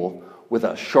table with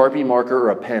a Sharpie marker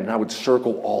or a pen, and I would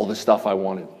circle all the stuff I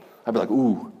wanted. I'd be like,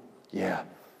 ooh, yeah,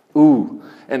 ooh.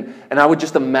 And I would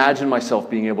just imagine myself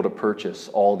being able to purchase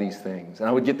all these things. And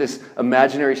I would get this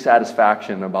imaginary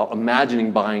satisfaction about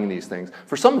imagining buying these things.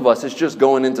 For some of us, it's just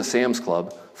going into Sam's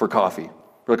Club for coffee.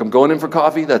 We're like, I'm going in for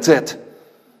coffee, that's it.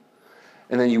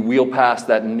 And then you wheel past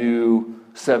that new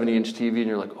 70-inch TV and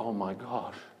you're like, oh my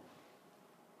gosh.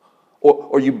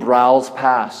 Or you browse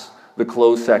past the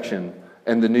clothes section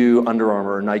and the new Under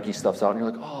Armour or Nike stuff's out and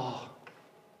you're like, oh.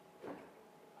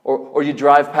 Or you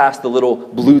drive past the little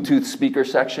Bluetooth speaker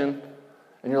section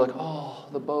and you're like, oh,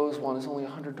 the Bose one is only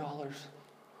 $100.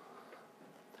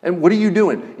 And what are you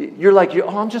doing? You're like,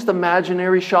 oh, I'm just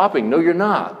imaginary shopping. No, you're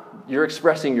not. You're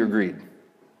expressing your greed.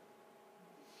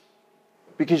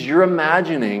 Because you're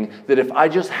imagining that if I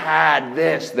just had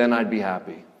this, then I'd be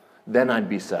happy. Then I'd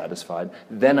be satisfied.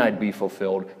 Then I'd be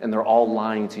fulfilled. And they're all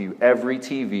lying to you. Every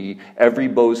TV, every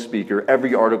Bose speaker,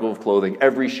 every article of clothing,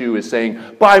 every shoe is saying,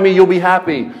 buy me, you'll be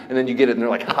happy. And then you get it and they're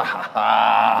like, ha, ha,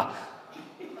 ha.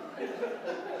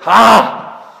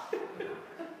 Ha!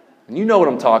 And you know what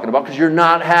I'm talking about because you're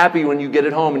not happy when you get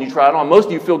it home and you try it on. Most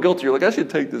of you feel guilty. You're like, I should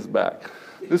take this back.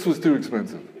 This was too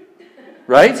expensive.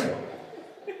 Right?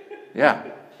 Yeah.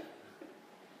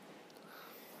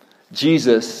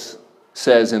 Jesus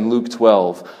says in Luke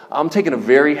 12, I'm taking a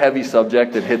very heavy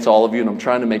subject that hits all of you and I'm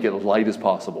trying to make it as light as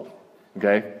possible.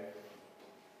 Okay?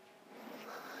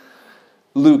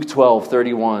 Luke 12,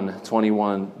 31,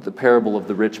 21, the parable of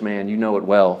the rich man, you know it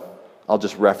well. I'll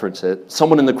just reference it.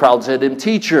 Someone in the crowd said to him,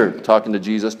 teacher, talking to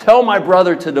Jesus, tell my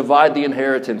brother to divide the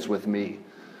inheritance with me.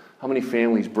 How many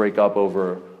families break up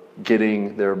over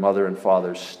getting their mother and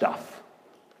father's stuff?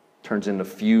 Turns into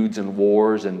feuds and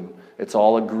wars, and it's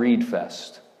all a greed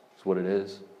fest. That's what it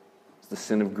is. It's the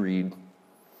sin of greed.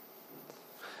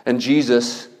 And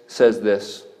Jesus says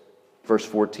this, verse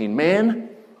 14, man,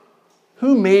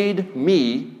 who made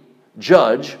me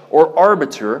judge or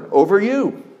arbiter over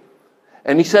you?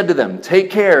 And he said to them, take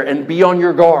care and be on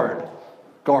your guard.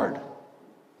 Guard.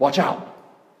 Watch out.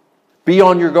 Be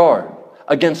on your guard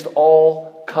against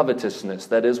all covetousness.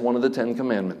 That is one of the 10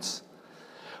 commandments.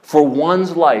 For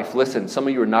one's life, listen, some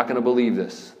of you are not going to believe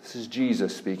this. This is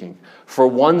Jesus speaking. For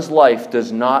one's life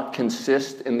does not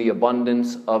consist in the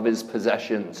abundance of his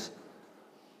possessions.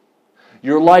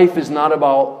 Your life is not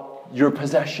about your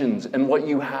possessions and what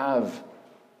you have.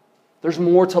 There's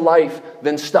more to life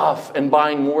than stuff and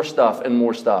buying more stuff and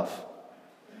more stuff.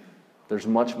 There's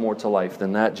much more to life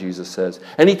than that, Jesus says.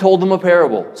 And he told them a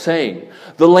parable, saying,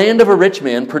 the land of a rich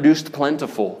man produced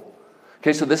plentiful.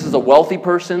 Okay, so this is a wealthy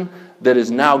person that is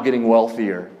now getting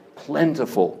wealthier.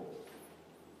 Plentiful.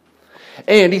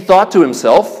 And he thought to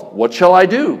himself, what shall I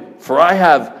do? For I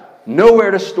have nowhere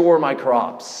to store my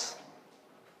crops.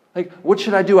 Like, what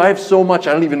should I do? I have so much,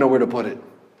 I don't even know where to put it.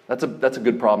 That's a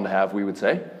good problem to have, we would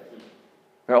say.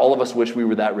 All of us wish we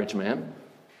were that rich man.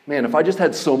 Man, if I just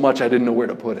had so much, I didn't know where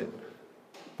to put it.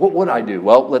 What would I do?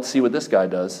 Well, let's see what this guy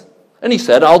does. And he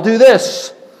said, I'll do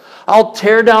this. I'll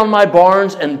tear down my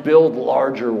barns and build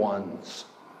larger ones.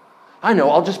 I know,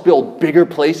 I'll just build bigger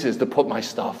places to put my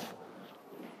stuff.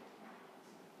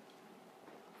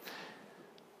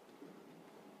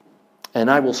 And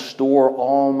I will store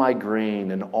all my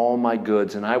grain and all my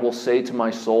goods. And I will say to my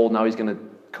soul, now he's going to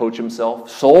coach himself,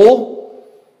 soul,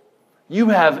 you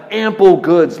have ample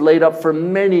goods laid up for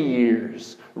many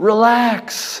years.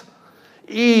 Relax.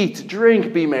 Eat,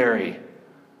 drink, be merry.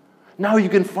 Now you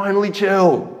can finally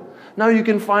chill. Now you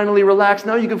can finally relax.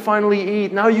 Now you can finally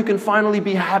eat. Now you can finally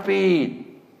be happy.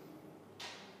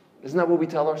 Isn't that what we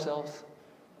tell ourselves?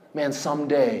 Man,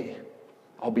 someday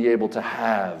I'll be able to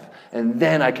have. And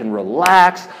then I can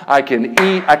relax, I can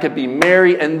eat, I can be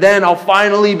merry, and then I'll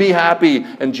finally be happy.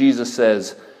 And Jesus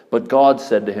says, but God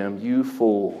said to him, you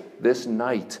fool, this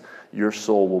night your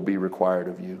soul will be required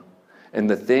of you. And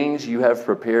the things you have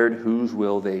prepared, whose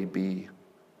will they be?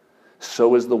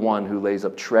 So is the one who lays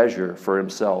up treasure for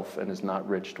himself and is not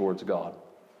rich towards God.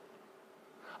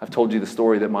 I've told you the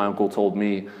story that my uncle told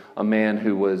me, a man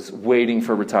who was waiting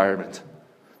for retirement.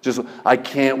 I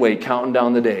can't wait, counting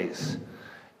down the days.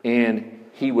 And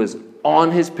he was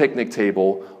on his picnic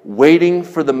table, waiting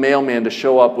for the mailman to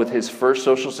show up with his first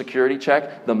Social Security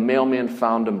check. The mailman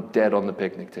found him dead on the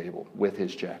picnic table with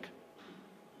his check.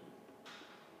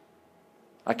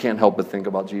 I can't help but think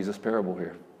about Jesus' parable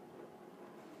here.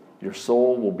 Your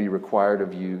soul will be required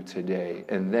of you today.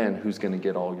 And then who's going to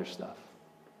get all your stuff?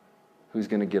 Who's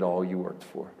going to get all you worked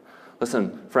for?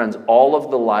 Listen, friends, all of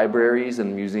the libraries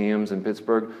and museums in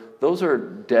Pittsburgh, those are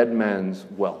dead men's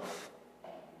wealth.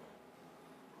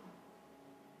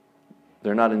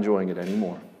 They're not enjoying it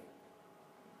anymore.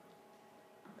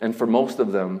 And for most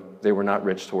of them, they were not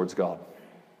rich towards God.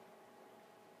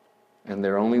 And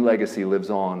their only legacy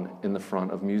lives on in the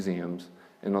front of museums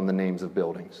and on the names of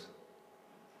buildings.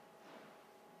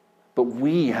 But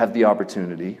we have the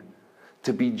opportunity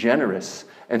to be generous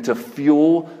and to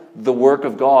fuel the work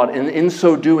of God, and in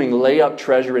so doing, lay up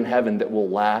treasure in heaven that will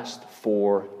last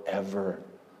forever.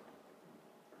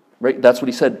 Right? That's what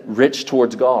he said, rich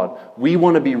towards God. We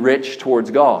want to be rich towards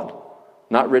God,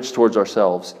 not rich towards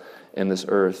ourselves in this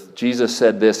earth. Jesus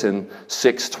said this in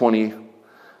 6:22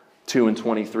 and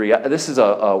 23. This is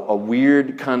a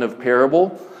weird kind of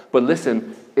parable, but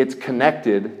listen, it's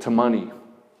connected to money.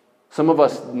 Some of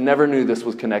us never knew this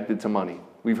was connected to money.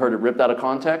 We've heard it ripped out of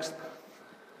context.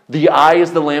 The eye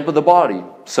is the lamp of the body.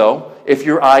 So, if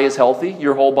your eye is healthy,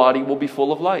 your whole body will be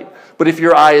full of light. But if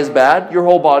your eye is bad, your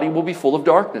whole body will be full of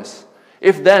darkness.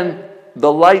 If then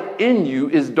the light in you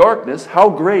is darkness, how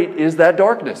great is that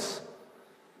darkness?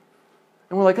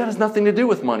 And we're like, that has nothing to do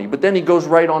with money. But then he goes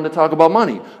right on to talk about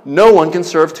money. No one can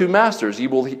serve two masters.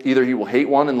 Either he will hate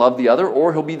one and love the other,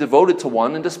 or he'll be devoted to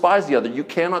one and despise the other. You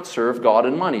cannot serve God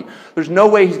and money. There's no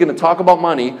way he's going to talk about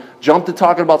money, jump to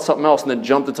talking about something else, and then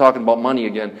jump to talking about money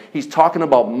again. He's talking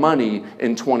about money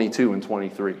in 22 and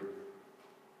 23.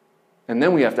 And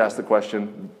then we have to ask the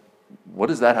question, what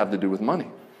does that have to do with money?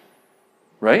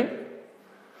 Right?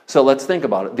 So let's think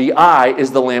about it. The eye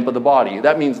is the lamp of the body.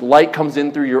 That means light comes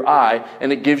in through your eye,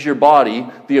 and it gives your body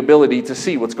the ability to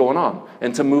see what's going on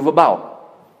and to move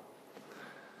about.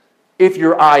 If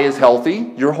your eye is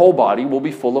healthy, your whole body will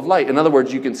be full of light. In other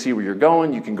words, you can see where you're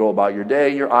going, you can go about your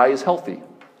day, your eye is healthy.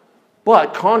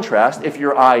 But contrast, if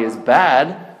your eye is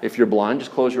bad, if you're blind,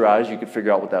 just close your eyes, you can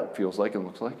figure out what that feels like and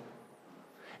looks like.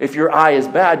 If your eye is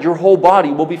bad, your whole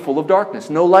body will be full of darkness.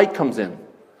 No light comes in.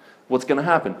 What's going to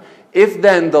happen? If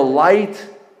then the light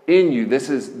in you, this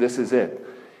is it.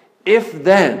 If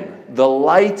then the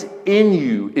light in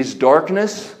you is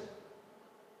darkness,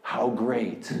 how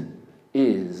great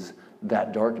is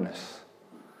that darkness?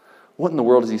 What in the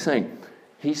world is he saying?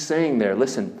 He's saying there,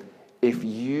 listen, if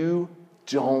you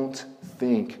don't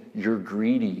think you're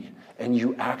greedy and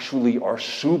you actually are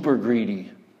super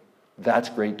greedy, that's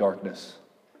great darkness.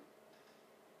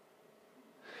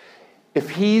 If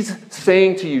he's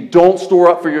saying to you, don't store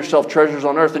up for yourself treasures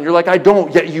on earth, and you're like, I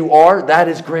don't, yet you are, that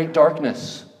is great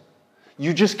darkness.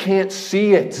 You just can't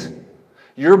see it.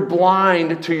 You're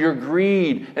blind to your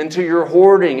greed and to your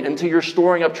hoarding and to your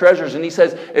storing up treasures. And he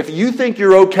says, if you think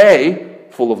you're okay,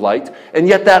 full of light, and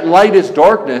yet that light is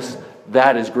darkness,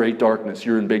 that is great darkness.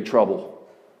 You're in big trouble.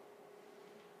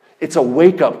 It's a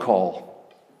wake-up call.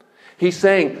 He's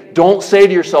saying, don't say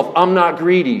to yourself, I'm not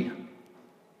greedy.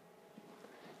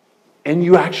 And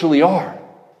you actually are.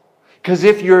 Because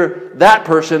if you're that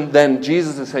person, then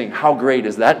Jesus is saying, how great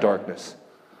is that darkness?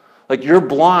 Like you're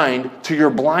blind to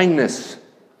your blindness.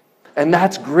 And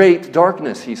that's great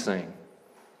darkness, he's saying.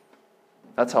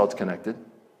 That's how it's connected.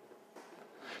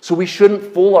 So we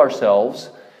shouldn't fool ourselves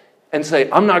and say,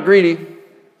 I'm not greedy,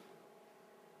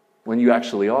 when you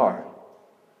actually are.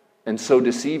 And so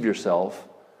deceive yourself.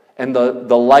 And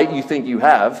the light you think you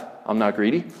have, I'm not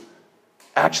greedy,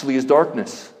 actually is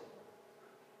darkness.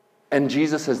 And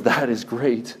Jesus says that is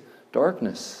great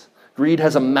darkness. Greed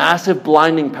has a massive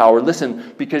blinding power.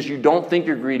 Listen, because you don't think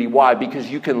you're greedy. Why? Because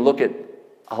you can look at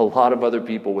a lot of other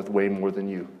people with way more than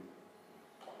you.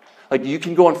 Like you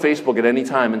can go on Facebook at any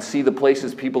time and see the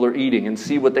places people are eating and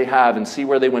see what they have and see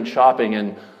where they went shopping.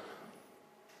 And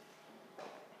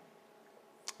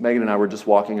Megan and I were just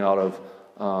walking out of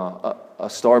a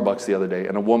Starbucks the other day,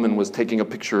 and a woman was taking a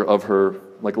picture of her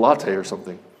like latte or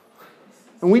something.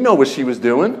 And we know what she was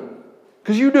doing.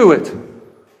 because you do it.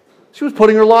 She was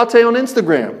putting her latte on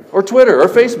Instagram or Twitter or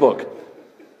Facebook.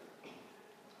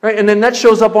 Right? And then that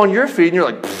shows up on your feed and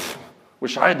you're like,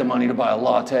 wish I had the money to buy a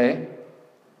latte.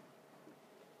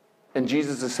 And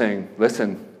Jesus is saying,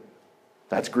 listen,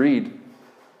 that's greed.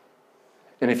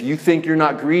 And if you think you're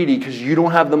not greedy because you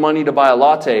don't have the money to buy a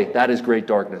latte, that is great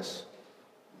darkness.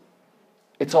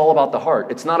 It's all about the heart.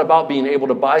 It's not about being able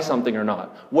to buy something or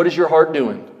not. What is your heart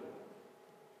doing?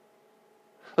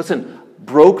 Listen,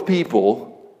 broke people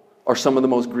are some of the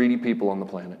most greedy people on the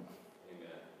planet. Amen.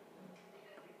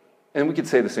 And we could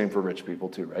say the same for rich people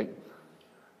too, right?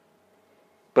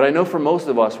 But I know for most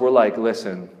of us, we're like,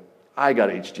 listen, I got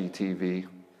HGTV.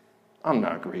 I'm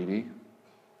not greedy.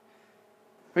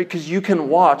 Right? Because you can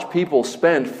watch people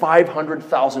spend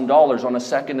 $500,000 on a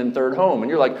second and third home. And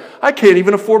you're like, I can't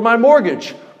even afford my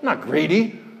mortgage. I'm not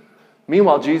greedy.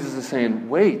 Meanwhile, Jesus is saying,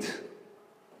 wait.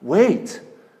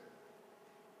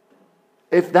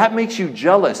 If that makes you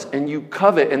jealous and you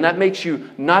covet and that makes you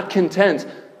not content,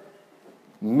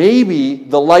 maybe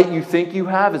the light you think you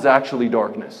have is actually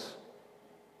darkness.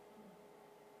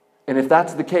 And if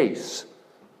that's the case,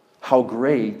 how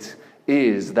great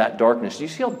is that darkness? Do you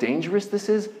see how dangerous this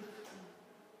is?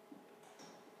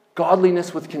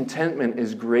 Godliness with contentment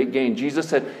is great gain. Jesus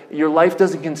said, your life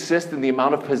doesn't consist in the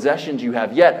amount of possessions you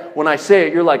have. Yet, when I say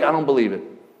it, you're like, I don't believe it.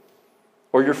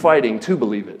 Or you're fighting to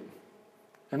believe it.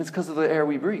 And it's because of the air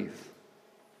we breathe.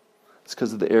 It's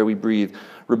because of the air we breathe.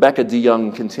 Rebecca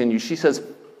DeYoung continues. She says,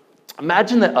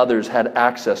 imagine that others had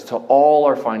access to all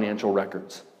our financial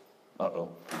records.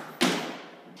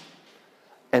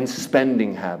 And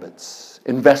spending habits,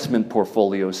 investment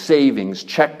portfolios, savings,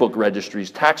 checkbook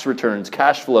registries, tax returns,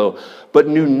 cash flow, but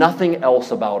knew nothing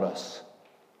else about us.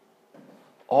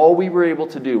 All we were able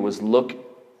to do was look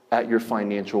at your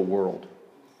financial world.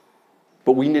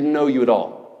 But we didn't know you at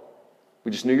all.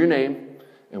 We just knew your name,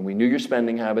 and we knew your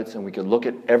spending habits, and we could look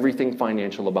at everything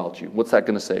financial about you. What's that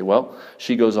going to say? Well,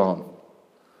 she goes on.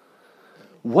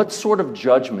 What sort of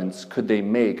judgments could they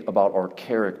make about our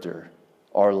character,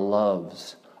 our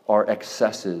loves, our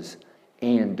excesses,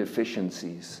 and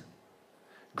deficiencies?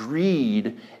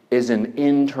 Greed is an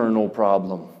internal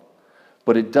problem,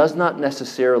 but it does not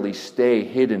necessarily stay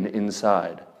hidden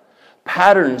inside.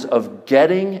 Patterns of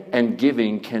getting and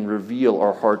giving can reveal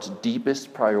our heart's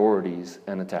deepest priorities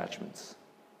and attachments.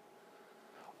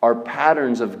 Our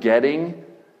patterns of getting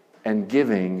and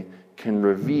giving can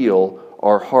reveal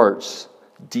our heart's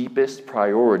deepest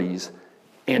priorities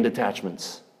and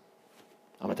attachments.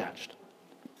 I'm attached.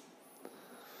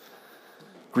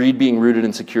 Greed being rooted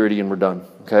in security, and we're done,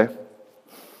 okay?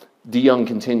 DeYoung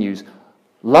continues,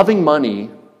 loving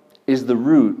money is the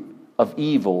root of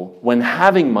evil when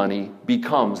having money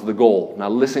becomes the goal. Now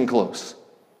listen close.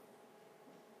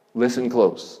 Listen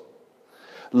close.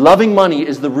 Loving money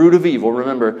is the root of evil.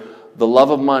 Remember, the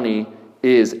love of money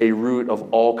is a root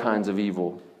of all kinds of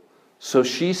evil. So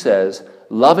she says,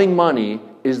 loving money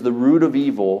is the root of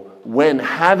evil when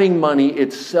having money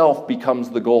itself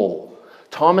becomes the goal.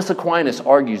 Thomas Aquinas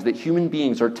argues that human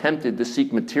beings are tempted to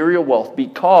seek material wealth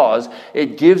because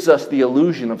it gives us the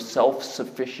illusion of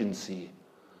self-sufficiency.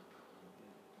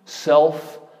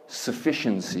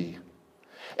 Self-sufficiency.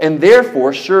 And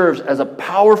therefore serves as a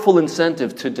powerful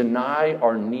incentive to deny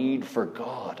our need for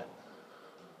God.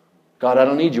 God, I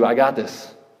don't need you. I got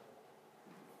this.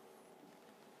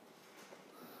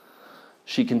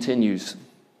 She continues,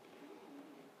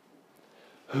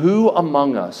 who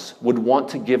among us would want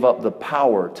to give up the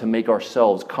power to make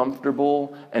ourselves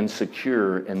comfortable and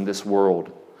secure in this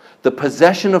world? The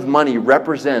possession of money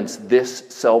represents this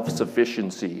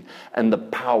self-sufficiency and the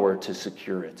power to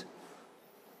secure it,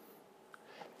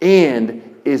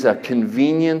 and is a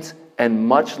convenient and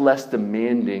much less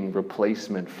demanding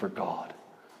replacement for God.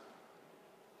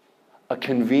 A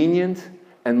convenient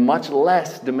and much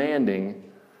less demanding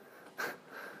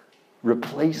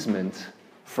replacement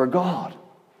for God.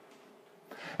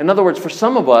 In other words, for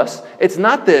some of us, it's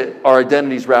not that our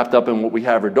identity is wrapped up in what we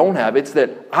have or don't have. It's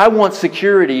that I want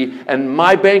security and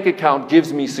my bank account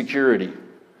gives me security.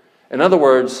 In other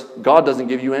words, God doesn't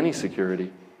give you any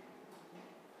security.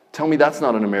 Tell me that's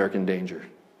not an American danger.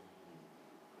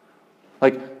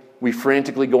 Like, we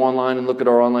frantically go online and look at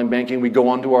our online banking. We go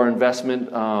onto our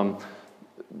investment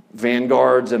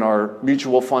Vanguards and our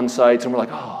mutual fund sites, and we're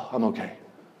like, oh, I'm okay.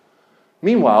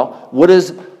 Meanwhile, what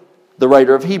does the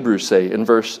writer of Hebrews say in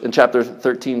chapter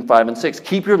 13, 5 and 6?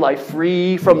 Keep your life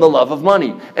free from the love of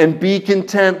money and be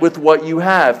content with what you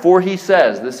have. For he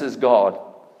says, this is God,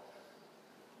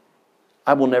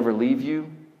 I will never leave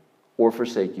you or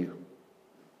forsake you.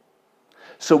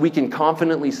 So we can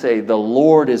confidently say, the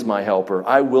Lord is my helper.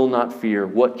 I will not fear.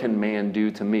 What can man do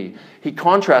to me? He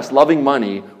contrasts loving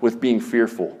money with being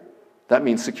fearful. That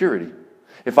means security.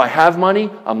 If I have money,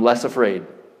 I'm less afraid.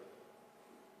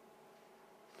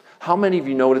 How many of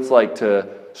you know what it's like to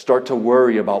start to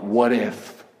worry about what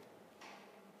if?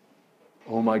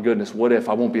 Oh my goodness, what if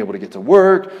I won't be able to get to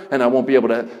work, and I won't be able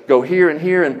to go here,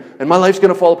 and my life's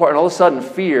going to fall apart, and all of a sudden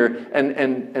fear,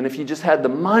 and if you just had the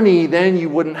money, then you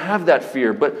wouldn't have that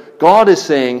fear. But God is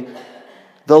saying,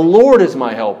 the Lord is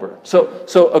my helper. So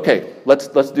okay,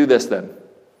 let's do this then.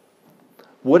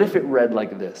 What if it read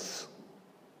like this?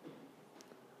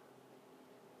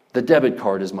 The debit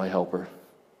card is my helper.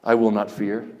 I will not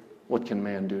fear. What can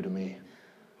man do to me?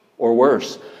 Or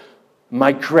worse,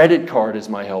 my credit card is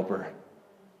my helper.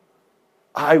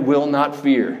 I will not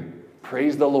fear.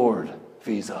 Praise the Lord,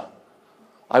 Visa.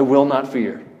 I will not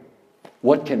fear.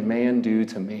 What can man do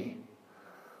to me?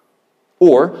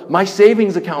 Or my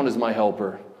savings account is my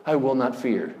helper. I will not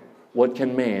fear. What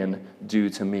can man do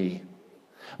to me?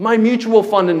 My mutual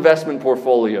fund investment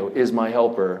portfolio is my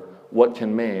helper. What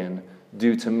can man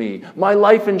do to me? My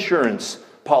life insurance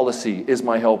policy is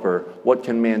my helper. What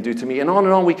can man do to me? And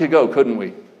on we could go, couldn't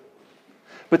we?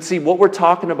 But see, what we're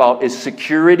talking about is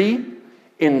security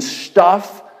in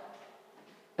stuff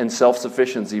and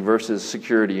self-sufficiency versus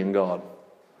security in God.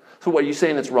 So what, are you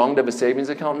saying it's wrong to have a savings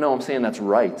account? No, I'm saying that's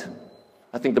right.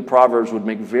 I think the Proverbs would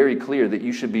make very clear that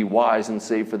you should be wise and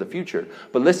save for the future.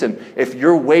 But listen, if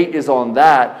your weight is on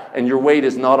that and your weight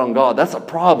is not on God, that's a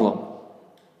problem.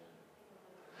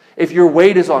 If your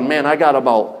weight is on, man, I got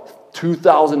about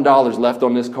 $2,000 left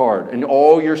on this card, and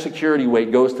all your security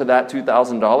weight goes to that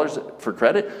 $2,000 for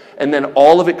credit, and then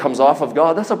all of it comes off of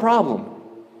God, that's a problem.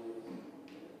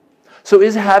 So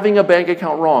is having a bank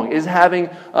account wrong? Is having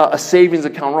a savings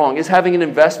account wrong? Is having an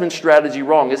investment strategy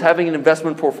wrong? Is having an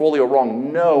investment portfolio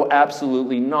wrong? No,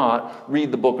 absolutely not.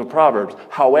 Read the book of Proverbs.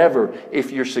 However,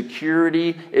 if your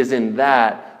security is in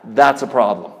that, that's a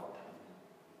problem.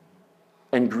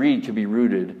 And greed can be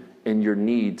rooted in your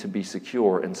need to be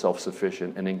secure and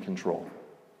self-sufficient and in control.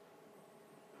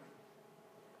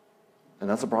 And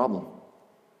that's a problem.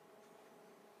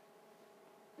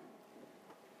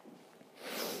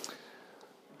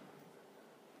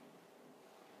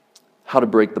 How to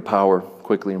break the power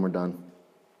quickly, and we're done.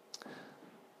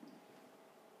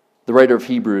 The writer of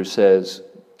Hebrews says,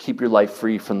 keep your life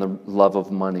free from the love of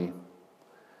money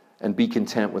and be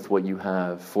content with what you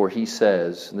have. For he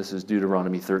says, and this is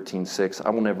Deuteronomy 13:6,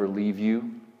 I will never leave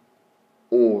you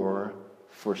or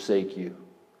forsake you.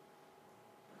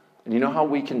 And you know how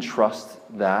we can trust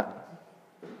that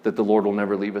the Lord will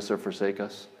never leave us or forsake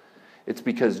us? It's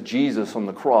because Jesus on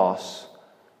the cross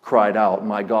cried out,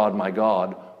 my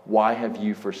God, why have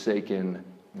you forsaken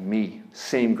me?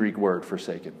 Same Greek word,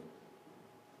 forsaken.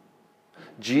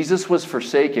 Jesus was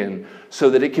forsaken so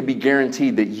that it could be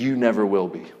guaranteed that you never will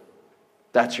be.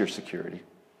 That's your security.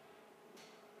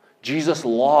 Jesus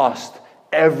lost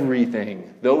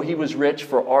everything. Though he was rich,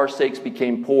 for our sakes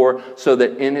became poor, so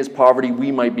that in his poverty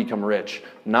we might become rich.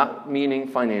 Not meaning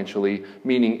financially,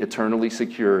 meaning eternally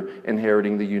secure,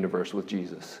 inheriting the universe with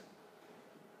Jesus.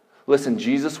 Listen,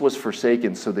 Jesus was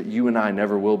forsaken so that you and I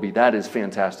never will be. That is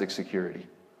fantastic security.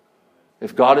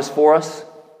 If God is for us,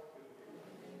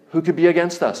 who could be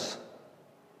against us?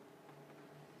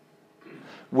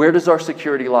 Where does our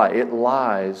security lie? It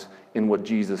lies in what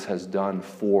Jesus has done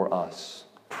for us,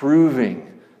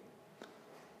 proving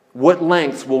what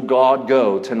lengths will God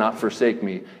go to not forsake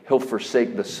me. He'll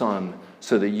forsake the Son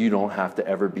so that you don't have to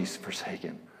ever be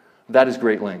forsaken. That is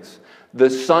great lengths. The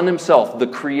Son himself, the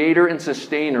creator and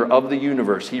sustainer of the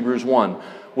universe, Hebrews 1,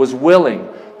 was willing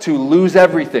to lose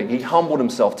everything. He humbled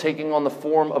himself, taking on the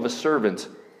form of a servant.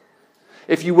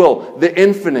 If you will, the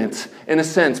infinite, in a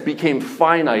sense, became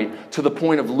finite to the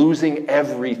point of losing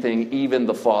everything, even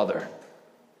the Father,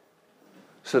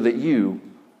 so that you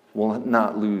will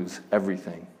not lose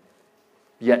everything,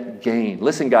 yet gain.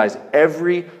 Listen, guys,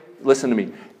 listen to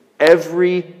me,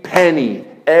 every penny,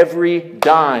 every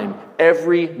dime,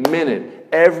 every minute,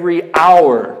 every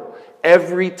hour,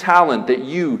 every talent that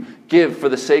you give for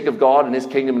the sake of God and his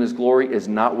kingdom and his glory is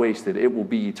not wasted. It will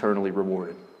be eternally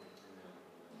rewarded.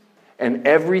 And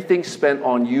everything spent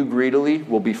on you greedily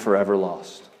will be forever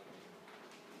lost.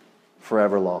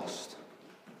 Forever lost.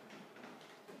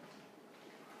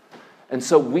 And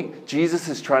so Jesus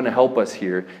is trying to help us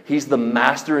here. He's the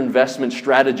master investment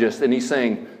strategist, and he's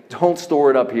saying, don't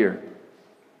store it up here.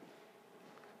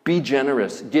 Be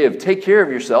generous. Give. Take care of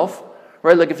yourself.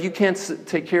 Right? Like if you can't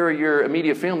take care of your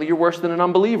immediate family, you're worse than an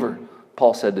unbeliever,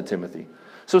 Paul said to Timothy.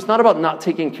 So it's not about not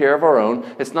taking care of our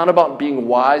own. It's not about being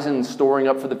wise and storing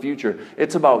up for the future.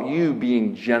 It's about you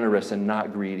being generous and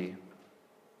not greedy.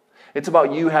 It's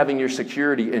about you having your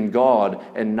security in God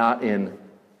and not in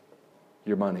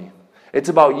your money. It's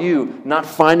about you not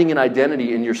finding an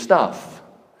identity in your stuff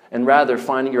and rather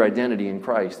finding your identity in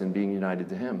Christ and being united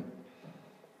to Him.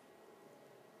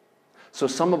 So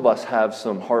some of us have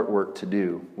some heart work to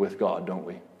do with God, don't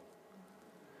we?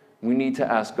 We need to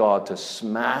ask God to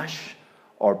smash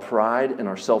our pride and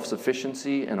our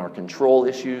self-sufficiency and our control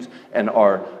issues and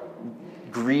our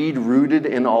greed rooted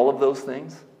in all of those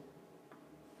things,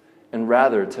 and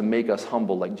rather to make us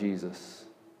humble like Jesus.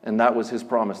 And that was His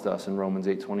promise to us in Romans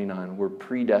 8:29. We're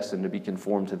predestined to be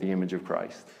conformed to the image of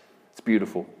Christ. It's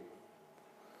beautiful.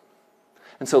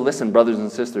 And so listen, brothers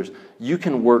and sisters, you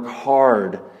can work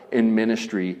hard in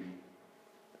ministry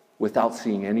without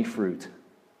seeing any fruit.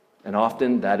 And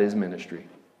often that is ministry.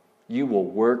 You will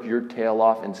work your tail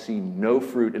off and see no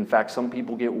fruit. In fact, some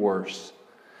people get worse.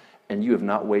 And you have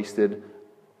not wasted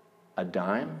a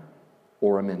dime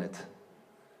or a minute,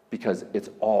 because it's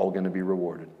all going to be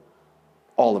rewarded.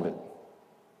 All of it.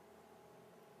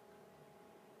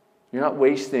 You're not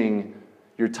wasting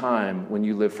your time when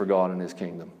you live for God and His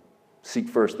kingdom. Seek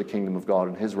first the kingdom of God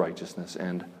and His righteousness,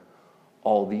 and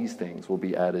all these things will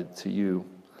be added to you.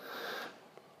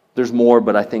 There's more,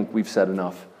 but I think we've said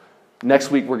enough. Next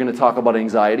week, we're going to talk about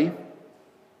anxiety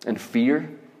and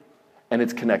fear, and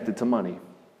it's connected to money.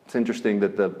 It's interesting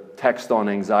that the text on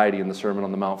anxiety in the Sermon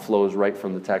on the Mount flows right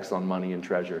from the text on money and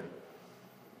treasure.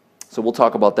 So we'll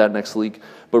talk about that next week.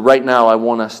 But right now, I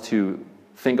want us to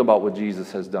think about what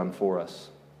Jesus has done for us.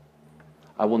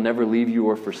 I will never leave you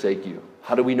or forsake you.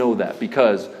 How do we know that?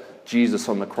 Because Jesus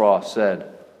on the cross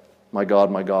said, my God,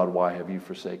 why have you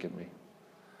forsaken me?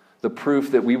 The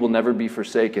proof that we will never be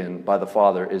forsaken by the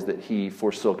Father is that He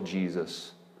forsook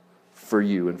Jesus for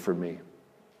you and for me.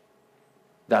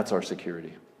 That's our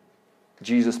security.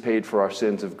 Jesus paid for our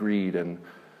sins of greed and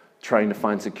trying to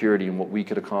find security in what we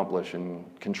could accomplish and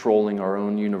controlling our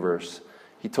own universe.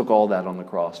 He took all that on the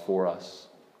cross for us.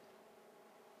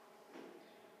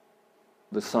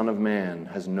 The Son of Man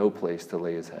has no place to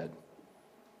lay His head.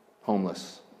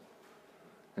 Homeless.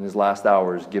 In His last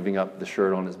hours, giving up the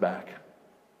shirt on His back.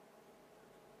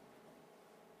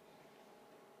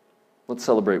 Let's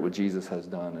celebrate what Jesus has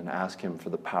done and ask Him for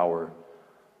the power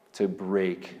to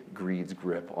break greed's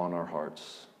grip on our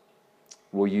hearts.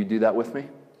 Will you do that with me?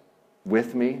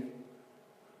 With me?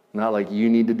 Not like you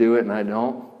need to do it and I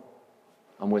don't.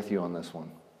 I'm with you on this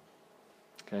one.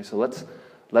 Okay, so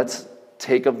let's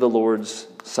take of the Lord's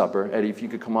Supper. Eddie, if you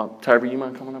could come up. Tyber, you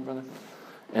mind coming up, brother?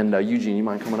 And Eugene, you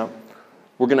mind coming up?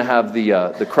 We're going to have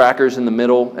the crackers in the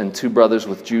middle and two brothers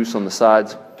with juice on the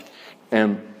sides.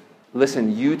 And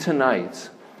listen, you tonight,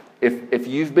 if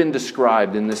you've been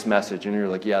described in this message and you're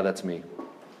like, yeah, that's me.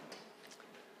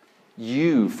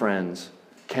 You, friends,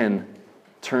 can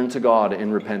turn to God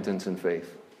in repentance and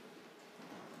faith.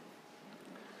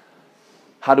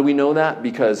 How do we know that?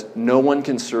 Because no one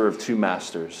can serve two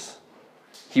masters.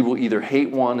 He will either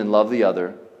hate one and love the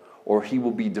other, or he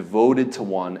will be devoted to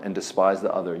one and despise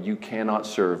the other. You cannot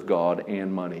serve God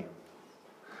and money.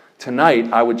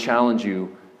 Tonight, I would challenge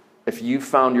you, if you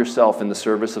found yourself in the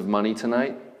service of money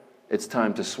tonight, it's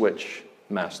time to switch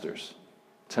masters.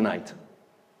 Tonight.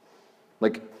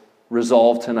 Like,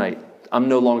 resolve tonight. I'm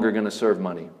no longer going to serve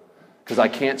money, because I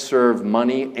can't serve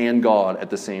money and God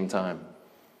at the same time.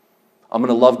 I'm going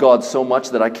to love God so much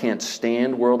that I can't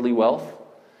stand worldly wealth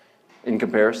in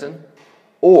comparison.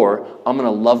 Or I'm going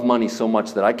to love money so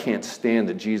much that I can't stand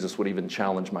that Jesus would even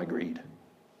challenge my greed.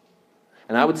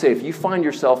 And I would say if you find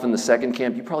yourself in the second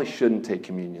camp, you probably shouldn't take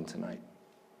communion tonight.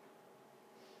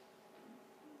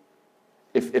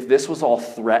 If this was all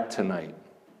threat tonight,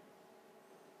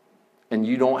 and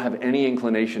you don't have any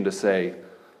inclination to say,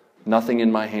 nothing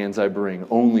in my hands I bring,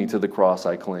 only to the cross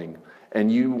I cling,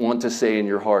 and you want to say in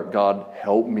your heart, God,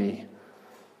 help me.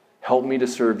 Help me to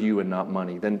serve you and not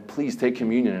money. Then please take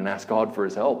communion and ask God for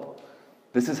His help.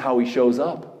 This is how He shows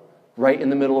up, right in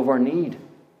the middle of our need.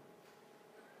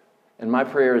 And my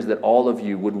prayer is that all of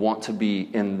you would want to be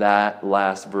in that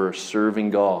last verse,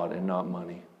 serving God and not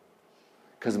money.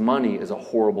 Because money is a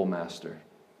horrible master.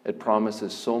 It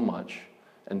promises so much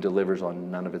and delivers on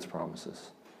none of its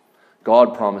promises.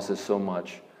 God promises so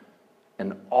much,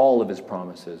 and all of His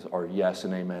promises are yes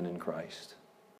and amen in Christ.